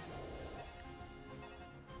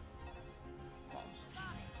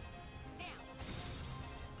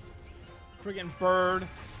 Friggin' bird.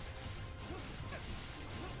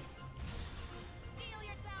 Steel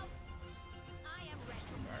yourself. I am ready.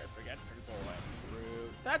 Alright, forget people.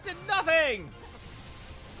 That did nothing!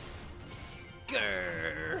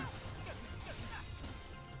 Grrr.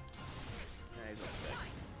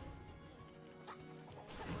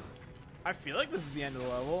 I feel like this is the end of the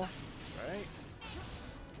level, right?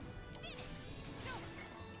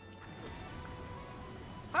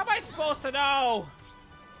 How am I supposed to know?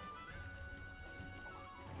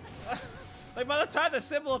 Like by the time the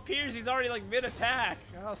symbol appears, he's already like mid-attack.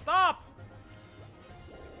 Oh, stop!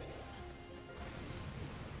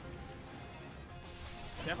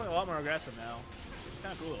 Definitely a lot more aggressive now. It's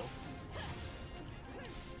kind of cool.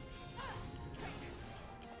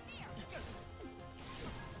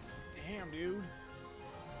 Damn, dude.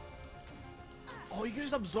 Oh, you can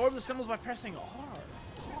just absorb the symbols by pressing R.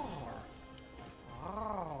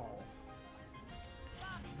 Oh.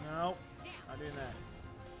 Nope. Not doing that.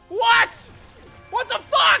 What? What the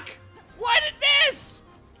fuck? Why did this?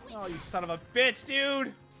 Oh, you son of a bitch,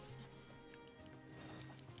 dude.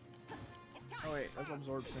 Oh, wait. Let's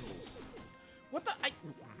absorb symbols. What the?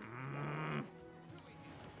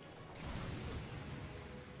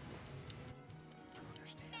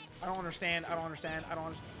 I don't understand.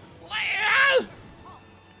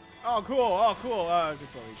 Oh, cool. Oh, cool. Good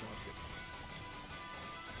slow reach. That's good.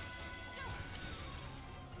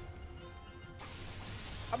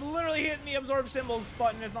 I'm literally hitting the absorb symbols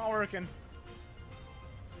button. It's not working.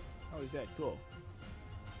 Oh, he's dead. Cool.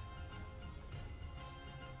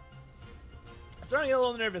 I'm starting to get a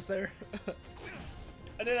little nervous there.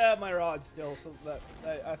 I did have my rod still, so that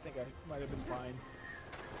I think I might have been fine.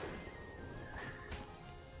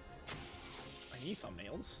 I need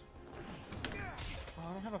thumbnails. Oh,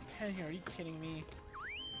 I don't have a pen here. Are you kidding me?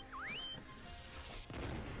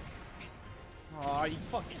 Oh, are you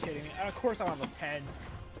fucking kidding me? Of course I don't have a pen.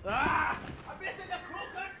 Ah! I'm missing the cool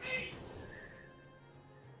cutscene!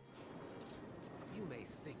 You may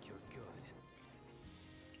think you're good.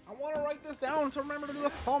 I want to write this down to remember to do a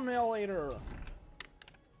thumbnail later.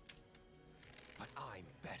 But I'm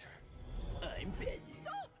better. I'm big.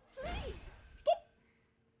 Stop, please. Stop.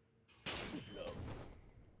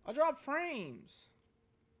 I dropped frames.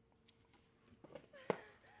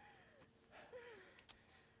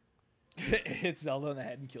 Hits Zelda in the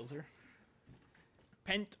head and kills her.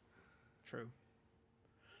 Pent. True.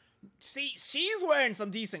 See, she's wearing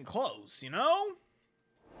some decent clothes, you know?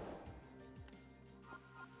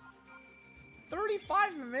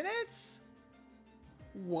 35 minutes?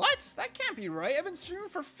 What? That can't be right. I've been streaming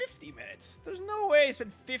for 50 minutes. There's no way I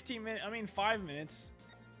spent 15 minutes. I mean, 5 minutes.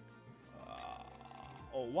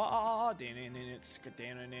 Oh, wah, whoa,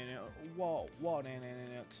 whoa,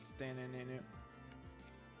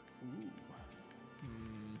 ooh.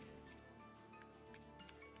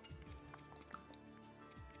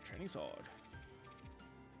 Training sword.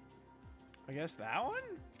 I guess that one?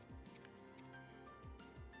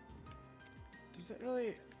 Does it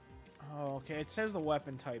really... Oh, okay. It says the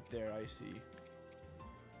weapon type there. I see.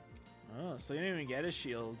 Oh, so you didn't even get his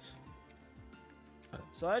shields.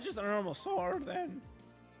 So that's just a normal sword, then.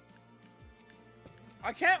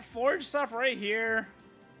 I can't forge stuff right here.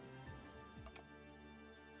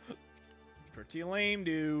 Pretty lame,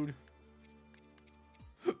 dude.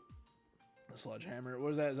 A sledgehammer.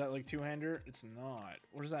 What is that? Is that like two-hander? It's not.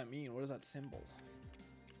 What does that mean? What is that symbol?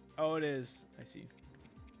 Oh, it is. I see.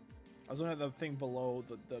 I was looking at the thing below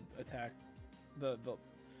the attack, the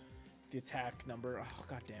attack number. Oh,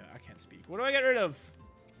 god damn it! I can't speak. What do I get rid of?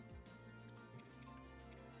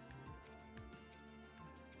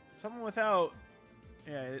 Something without.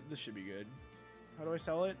 Yeah, this should be good. How do I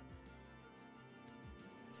sell it?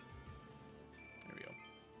 There we go.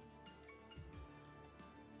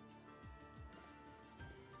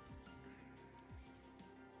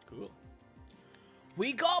 Cool.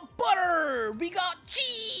 We got butter! We got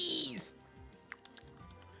cheese!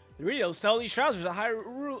 The Rito sell these trousers at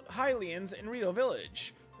Hylians in Rito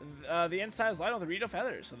Village. The inside is light on the Rito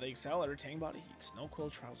feathers, so they excel at retaining body heat. Snow quill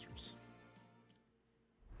trousers.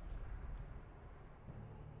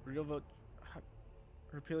 Rito Village...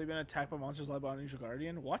 Repeatedly been attacked by monsters led by an angel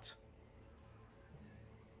guardian. What?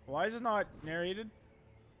 Why is this not narrated?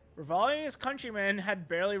 Rivali and his countrymen had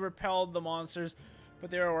barely repelled the monsters,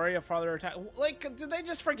 but they were worried of farther attack. Like, did they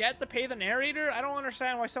just forget to pay the narrator? I don't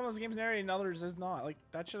understand why some of those games narrated and others is not. Like,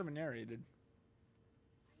 that should have been narrated.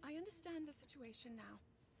 I understand the situation now.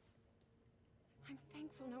 I'm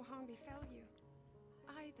thankful no harm befell you.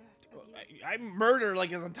 Either of you. I murdered, like,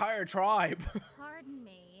 his entire tribe. Pardon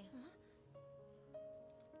me.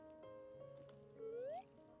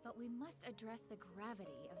 But we must address the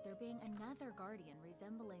gravity of there being another guardian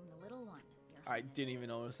resembling the little one. Your I Highness. didn't even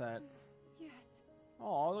notice that. Yes.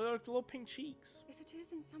 Oh, look at the little pink cheeks. If it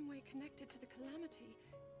is in some way connected to the Calamity,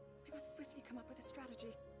 we must swiftly come up with a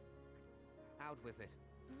strategy. Out with it.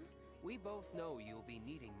 Huh? We both know you'll be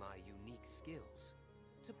needing my unique skills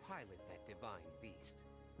to pilot that divine beast.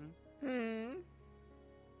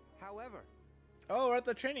 However... Oh, we're at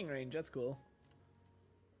the training range. That's cool.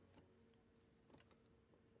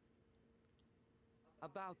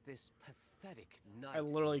 About this pathetic knight. I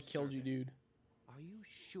literally in killed you, service, dude. Are you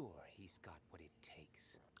sure he's got what it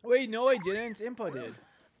takes? Wait, no, I didn't. Impa did.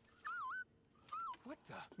 What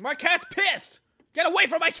the? My cat's pissed! Get away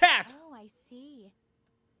from my cat! Oh, I see.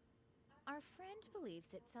 Our friend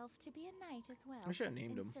believes itself to be a knight as well. I should have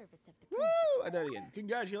named in him. service of the Woo! princess. I did it again.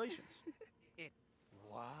 Congratulations. It...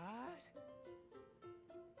 What?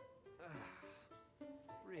 Ugh,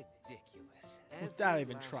 ridiculous. Without Every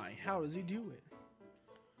even last trying. one How of does he you. do it?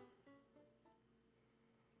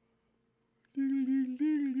 And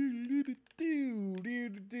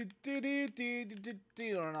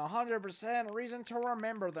 100% reason to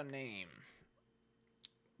remember the name.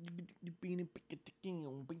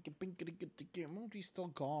 Emoji's still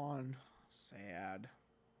gone. Sad.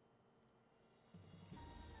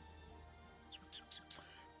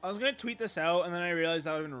 I was gonna tweet this out, and then I realized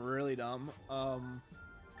that would have been really dumb.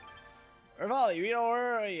 Rivali, you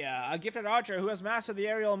know, a gifted archer who has mastered the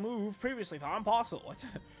aerial move previously thought impossible.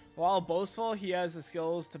 While boastful, he has the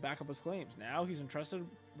skills to back up his claims. Now he's entrusted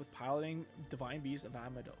with piloting Divine Beast of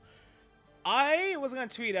Amado. I was gonna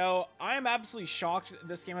tweet out, I am absolutely shocked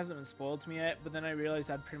this game hasn't been spoiled to me yet, but then I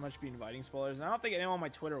realized I'd pretty much be inviting spoilers, and I don't think anyone on my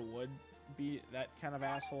Twitter would be that kind of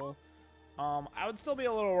asshole. I would still be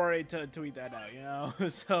a little worried to tweet that out, you know?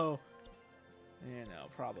 So, you know,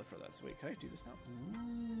 probably for this. Wait, can I do this now?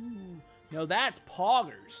 Ooh. No, that's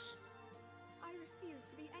poggers. I refuse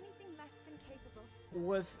to be anything less than capable.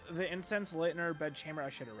 with the incense lit in her bedchamber. I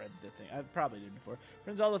should have read the thing. I probably did before.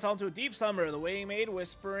 Prince Zelda fell into a deep slumber. The waiting maid,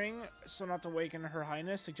 whispering so not to waken her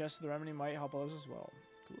highness, suggested the remedy might help others as well.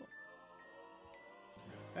 Cool.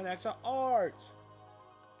 And extra art.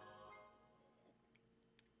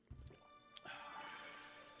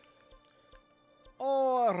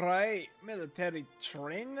 All right, military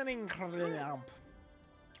training camp.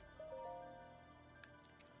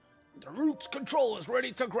 The root's control is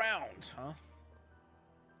ready to ground, huh?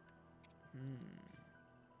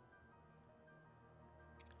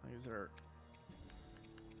 Is there...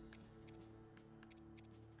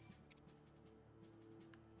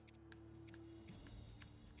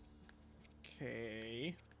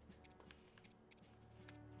 Okay.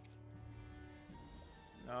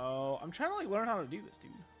 No, I'm trying to like learn how to do this,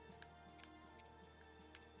 dude.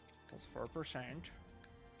 Plus 4%.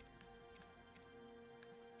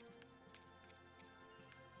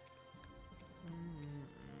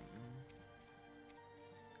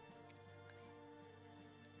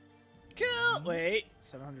 Cool. Wait,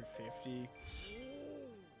 750.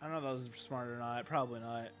 I don't know if that was smart or not. Probably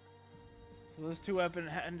not. So this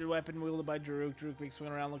two-handed weapon wielded by Daruk. Daruk makes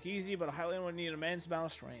swinging around look easy, but a Highlander would need an immense amount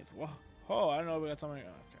of strength. Whoa. Oh, I don't know if we got something. Oh,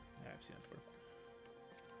 okay. Yeah, I've seen it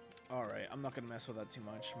before. Alright, I'm not going to mess with that too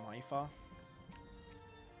much. Maifa.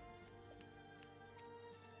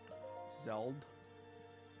 Zeld.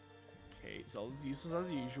 Okay, Zeld's useless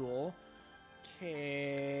as usual.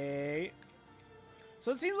 Okay.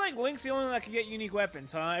 So it seems like Link's the only one that can get unique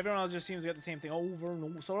weapons, huh? Everyone else just seems to get the same thing over and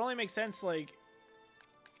over. So it only makes sense, like,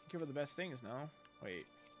 give her the best things, no? Wait.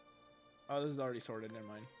 Oh, this is already sorted. Never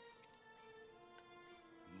mind.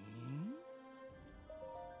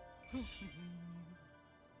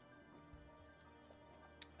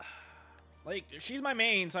 Like, she's my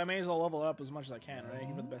main, so I may as well level it up as much as I can, right?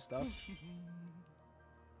 Give her the best stuff.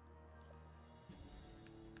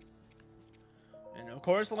 And of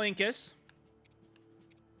course, Linkus.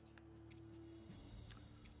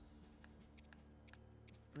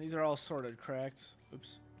 These are all sorted, correct?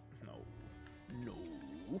 Oops. No. No.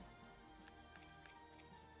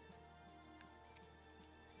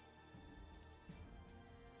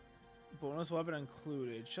 Bonus weapon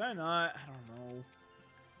included. Should I not? I don't know.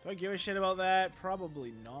 Do I give a shit about that?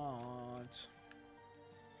 Probably not.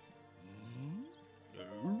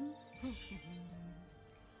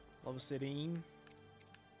 Levicidine.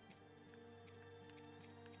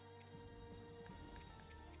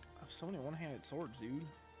 I have so many one-handed swords, dude.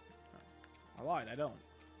 I lied, I don't.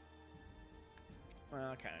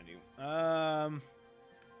 Well, I kind of do. I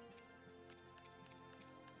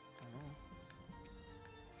don't know.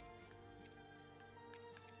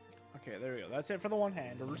 Okay, there we go. That's it for the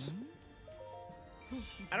one-handers.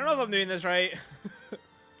 I don't know if I'm doing this right.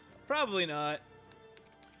 Probably not.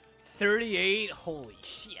 38. Holy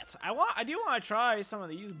shit. I do want to try some of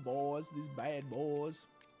these boys, these bad boys.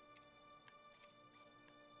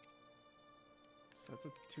 So that's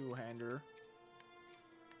a two-hander.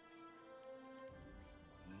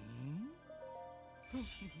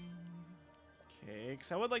 Okay,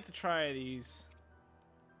 because I would like to try these.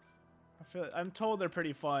 I'm told they're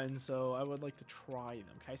pretty fun, so I would like to try them.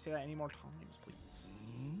 Can I say that any more times, please?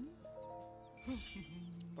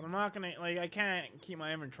 But I'm not gonna, like, I can't keep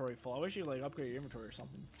my inventory full. I wish you'd, like, upgrade your inventory or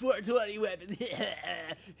something. 420 weapons!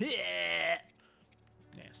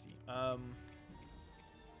 Nasty.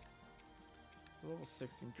 Level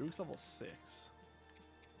 16. Druk's level 6.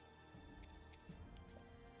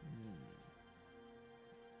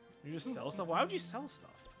 You just sell stuff? Why would you sell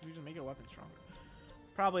stuff? You just make your weapon stronger.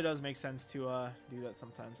 Probably does make sense to do that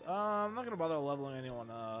sometimes. I'm not gonna bother leveling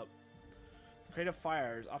anyone up. Creative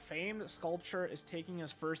Fires. A famed sculptor is taking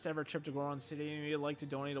his first ever trip to Goron City and you'd like to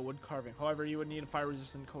donate a wood carving. However, you would need a fire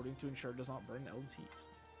resistant coating to ensure it does not burn Elden's heat.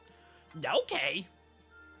 Okay.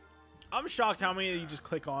 I'm shocked how many of you just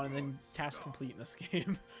click on and then task complete in this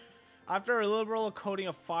game. After a liberal coating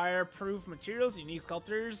of fire-proof materials, the unique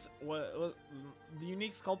sculptor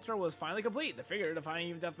was finally complete. The figure, defying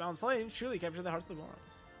even Death Mountain's flames, truly captured the hearts of the Gorons.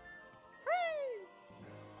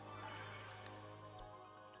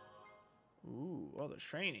 Ooh, well, the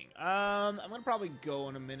training. I'm gonna probably go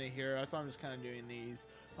in a minute here. That's why I'm just kind of doing these.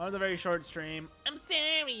 That was a very short stream. I'm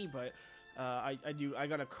sorry, but I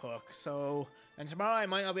gotta cook. So, and tomorrow I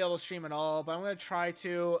might not be able to stream at all, but I'm gonna try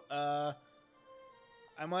to.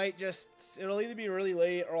 I might just, it'll either be really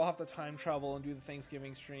late or I'll have to time travel and do the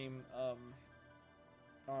Thanksgiving stream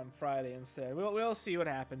on Friday instead. We'll see what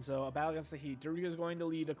happens. So, a battle against the heat. Daruga is going to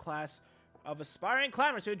lead a class of aspiring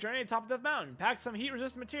climbers to a journey to the top of Death Mountain. Pack some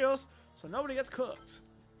heat-resistant materials so nobody gets cooked.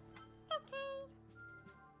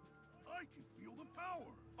 I can feel the power.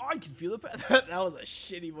 I can feel it. That was a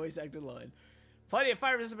shitty voice acted line. Plenty of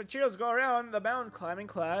fire resistant materials go around. The mountain climbing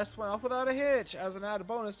class went off without a hitch. As an added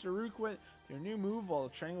bonus, Daruk went their new move while the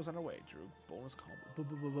training was underway. Daruk bonus combo.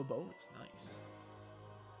 Bonus. Nice.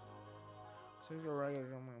 Okay.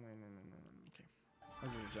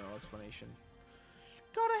 That's a general explanation.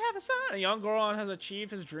 Gotta have a sign. A young Goron has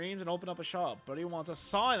achieved his dreams and opened up a shop, but he wants a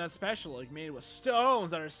sign that's special, like made with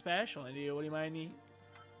stones that are special. What do you might need?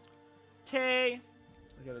 Okay.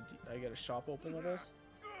 I got a shop open with this.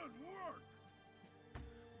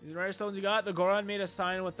 These rare stones you got. The Goron made a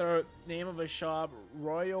sign with the name of his shop,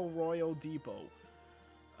 Royal Depot.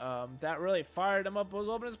 That really fired him up. Was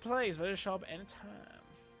open his place for his shop anytime.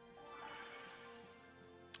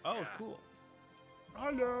 Oh, cool.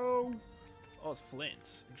 Hello. Oh, it's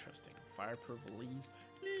flints. Interesting. Fireproof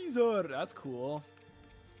laser. That's cool.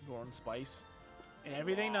 Goron spice. And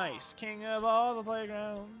everything nice. King of all the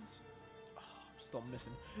playgrounds. Oh, I'm still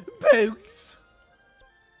missing bugs.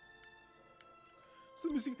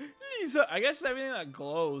 Still missing Lisa. I guess everything that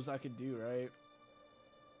glows I could do, right?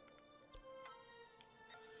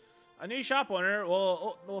 A new shop owner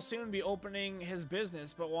will soon be opening his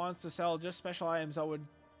business, but wants to sell just special items that would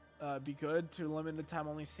be good to limited time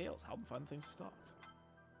only sales. Help fun things to stock.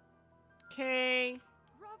 Okay.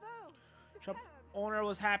 Bravo! Shop Superb! owner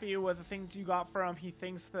was happy with the things you got from him. He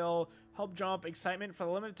thinks they'll help drum up excitement for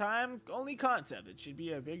the limited time only concept. It should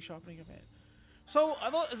be a big shopping event. So,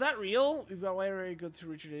 is that real? We've got very good to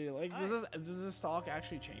reach your data. Like, does this stock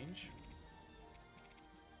actually change?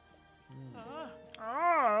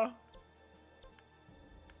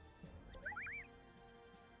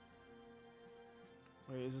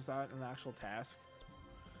 Wait, is that an actual task?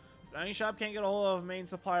 Dining shop can't get a hold of main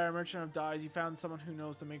supplier, merchant of dyes. You found someone who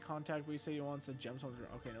knows to make contact, but you say he wants a gemstone.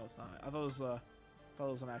 Okay, no, it's not. I thought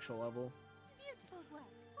it was an actual level. Beautiful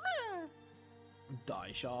work.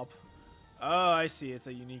 Dye shop. Oh, I see. It's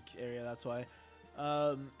a unique area. That's why.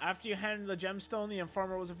 After you handed the gemstone, the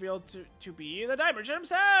informer was revealed to be the dye merchant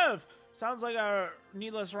himself. Sounds like a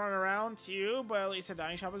needless run around to you, but at least the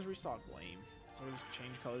dyeing shop is restocked. Lame. So I just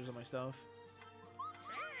change colors of my stuff.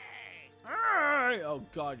 Oh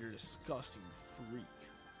god, you're a disgusting freak.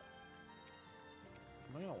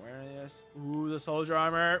 Am I gonna wear any of this? Ooh, the soldier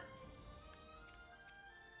armor.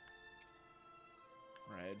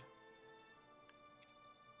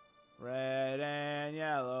 Red and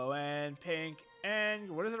yellow and pink and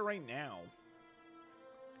what is it right now?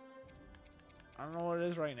 I don't know what it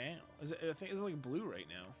is right now. Is it? I think it's like blue right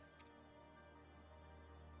now.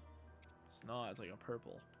 It's not. It's like a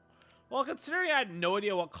purple. Well, considering I had no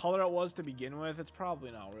idea what color it was to begin with, it's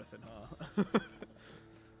probably not worth it, huh?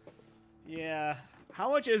 Yeah. How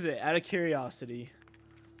much is it, out of curiosity?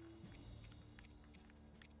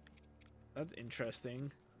 That's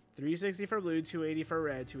interesting. 360 for blue, 280 for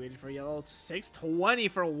red, 280 for yellow, 620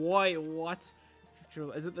 for white. What?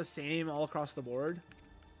 Is it the same all across the board?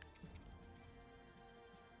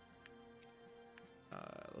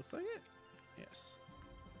 Looks like it. Yes.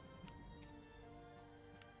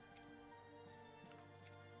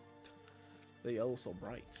 The yellow's so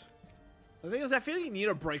bright. The thing is, I feel like you need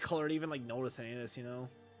a bright color to even like notice any of this, you know?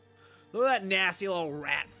 Look at that nasty little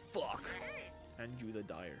rat fuck. And you the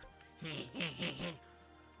dyer.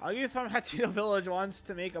 Our youth from Hatino Village wants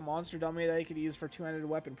to make a monster dummy that he could use for two-handed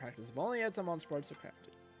weapon practice. If only he had some monster parts to craft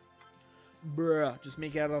it. Bruh, just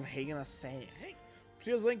make it out of Hagen sand.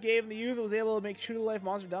 Materials Link gave the youth was able to make true-to-life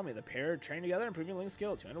monster dummy. The pair trained together, improving Link's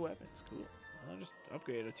skill. Two-handed weapons. Cool. I just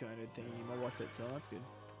upgraded a two-handed thing. What's it? So that's good.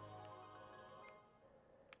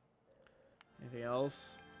 Anything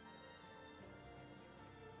else?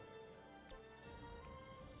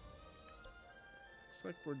 Looks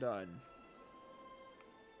like we're done.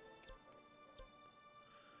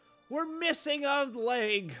 We're missing a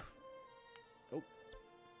leg.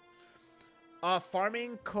 Oh.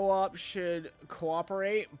 Farming co-op should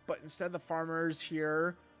cooperate, but instead the farmers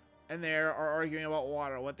here and there are arguing about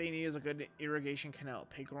water. What they need is a good irrigation canal.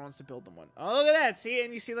 Pay Gorons to build them one. Oh, look at that. See?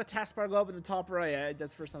 And you see the taskbar go up in the top right.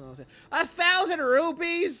 That's the first time I was saying. 1,000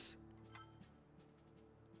 rupees?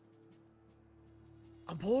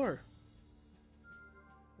 I'm poor.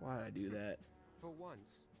 Why did I do that? For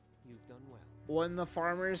once, you've done well. When the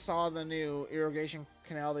farmers saw the new irrigation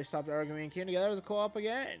canal, they stopped arguing and came together as a co-op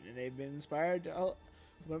again. And they've been inspired to open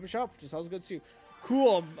up a shop to sell goods too.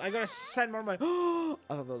 Cool. I gotta send more money. I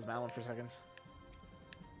thought that was Malin for a second.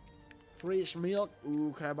 Fresh milk.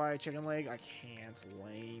 Ooh, can I buy a chicken leg? I can't.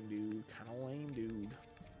 Lame, dude. Kind of lame, dude.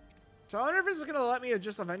 So I wonder if it's gonna let me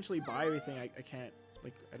just eventually buy everything I can't.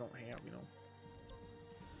 Like, I don't have, you know.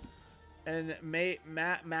 And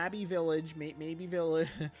Mabby Village, maybe Village,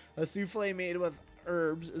 a souffle made with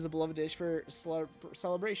herbs is a beloved dish for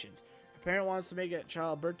celebrations. A parent wants to make a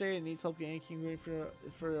child birthday and needs help getting ingredient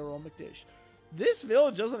for an aromatic dish. This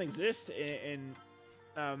village doesn't exist in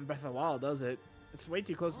Breath of the Wild, does it? It's way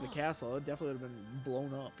too close to the castle. It definitely would have been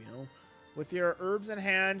blown up, you know. With your herbs in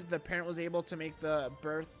hand, the parent was able to make the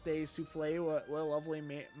birthday souffle. What a lovely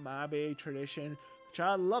Mabe tradition. The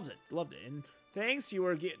child loved it. And thanks, you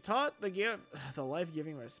were taught the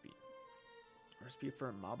life-giving recipe. Recipe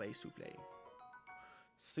for Mabe souffle.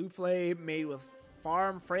 Souffle made with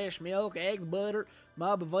farm fresh milk, eggs, butter.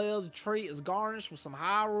 Mabe village treat is garnished with some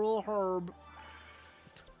Hyrule herb.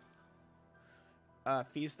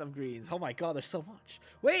 Feast of Greens. Oh my god, there's so much.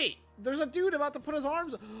 Wait, there's a dude about to put his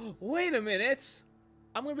arms. Wait a minute.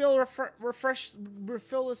 I'm gonna be able to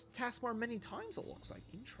refill this taskbar many times, it looks like.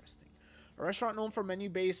 Interesting. A restaurant known for menu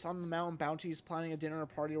based on the mountain bounties, planning a dinner or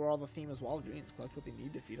party where all the theme is wild greens. Collect what they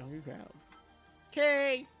need to feed a hungry crowd.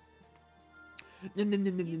 Okay. A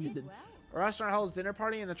restaurant held its dinner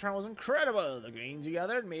party and the turn was incredible. The greens you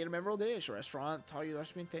gathered made a memorable dish. A restaurant taught you the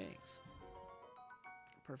recipe and things.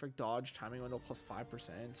 Perfect dodge, timing window plus 5%. That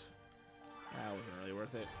wasn't really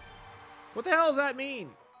worth it. What the hell does that mean?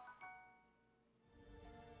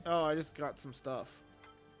 Oh, I just got some stuff.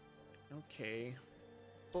 Okay.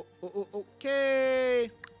 Okay.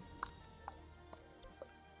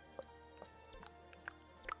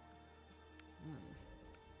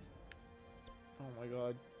 Oh my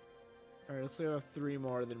god. Alright, let's say we have 3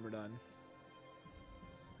 more, then we're done.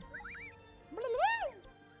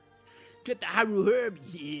 Get the Hyrule herb.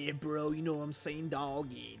 Yeah, bro. You know what I'm saying,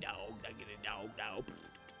 dog. Yeah, dog. I get it, dog.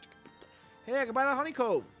 Hey, I can buy the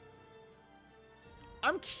honeycomb.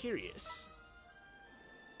 I'm curious.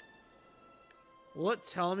 Will it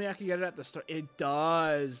tell me I can get it at the start? It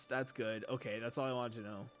does. That's good. Okay, that's all I wanted to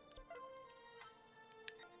know.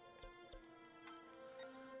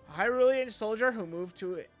 A Hyrulean soldier who moved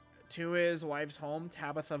to his wife's home,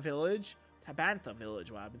 Tabantha Village,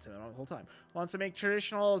 wow, I've been saying that wrong the whole time, wants to make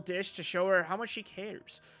traditional dish to show her how much she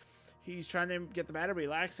cares. He's trying to get the batter, but he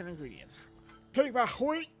lacks in ingredients. Take my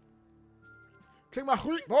wheat,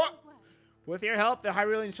 boy. With your help, the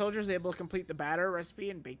Hyrulean soldier is able to complete the batter recipe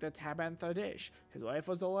and bake the Tabantha dish. His wife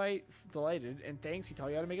was delighted, and thanks, he taught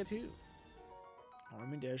you how to make it too. A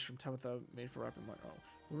ramen dish from Tabantha made for rapid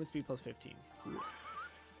movement speed plus 15. Cool.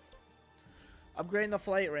 Upgrading the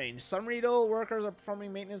flight range. Some Rito workers are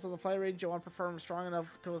performing maintenance on the flight range. You want to perform strong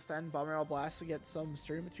enough to withstand bomb arrow blasts to get some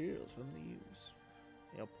sturdy materials from the use.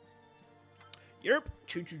 Yep.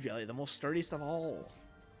 Choo-choo jelly, the most sturdiest of all.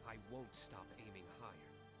 I won't stop aiming higher.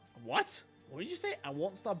 What? What did you say? I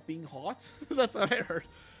won't stop being hot? That's what I heard.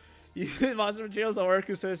 Using monster materials that work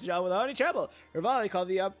who serves the job without any trouble. Rivali called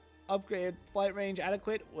the upgraded flight range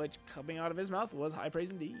adequate, which coming out of his mouth was high praise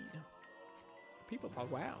indeed. People talk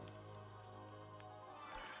wow.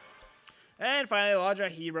 And finally, Lodra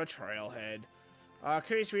Hebra Trailhead.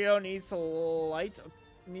 Curious Rito needs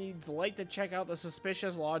light to check out the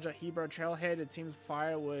suspicious Lodra Hebra Trailhead. It seems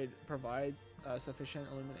fire would provide sufficient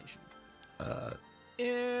illumination.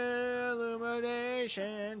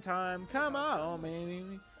 Illumination time, come on,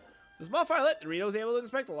 man. The small fire lit, the Rito was able to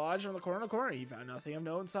inspect the lodge from the corner to corner. He found nothing of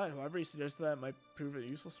note inside. However, he suggested that it might prove a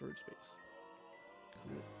useful storage space.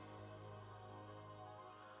 Cool.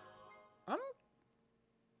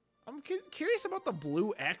 I'm curious about the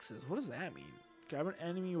blue X's. What does that mean? Grab an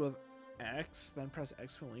enemy with X, then press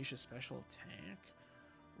X to unleash a special attack.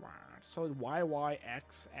 Wow. So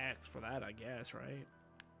YYXX for that, I guess, right?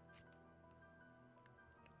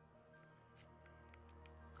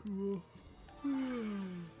 Cool.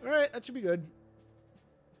 Alright, that should be good.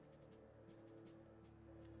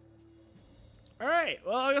 Alright,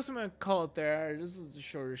 well, I guess I'm going to call it there. This is a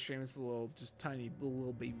shorter stream. It's a little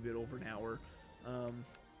baby bit over an hour.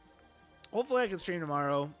 Hopefully I can stream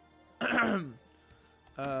tomorrow.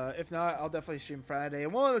 If not, I'll definitely stream Friday.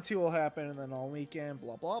 And one of the two will happen, and then all weekend,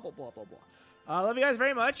 blah, blah, blah, blah, blah, blah. Love you guys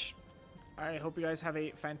very much. I hope you guys have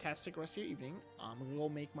a fantastic rest of your evening. I'm going to go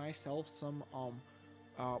make myself some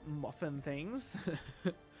muffin things.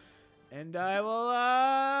 And I will,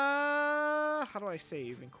 how do I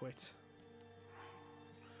save and quit?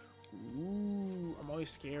 Ooh, I'm always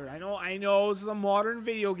scared. I know, this is a modern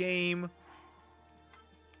video game.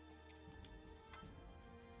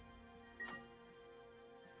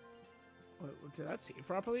 Did that save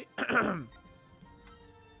properly?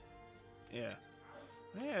 Yeah.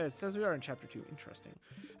 Yeah, it says we are in chapter 2. Interesting.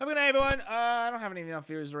 Have a good night, everyone. I don't have any enough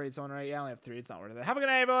viewers to rate someone right. Yeah, I only have 3. It's not worth it. Have a good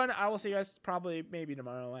night, everyone. I will see you guys probably maybe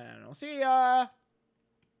tomorrow. I don't know. See ya.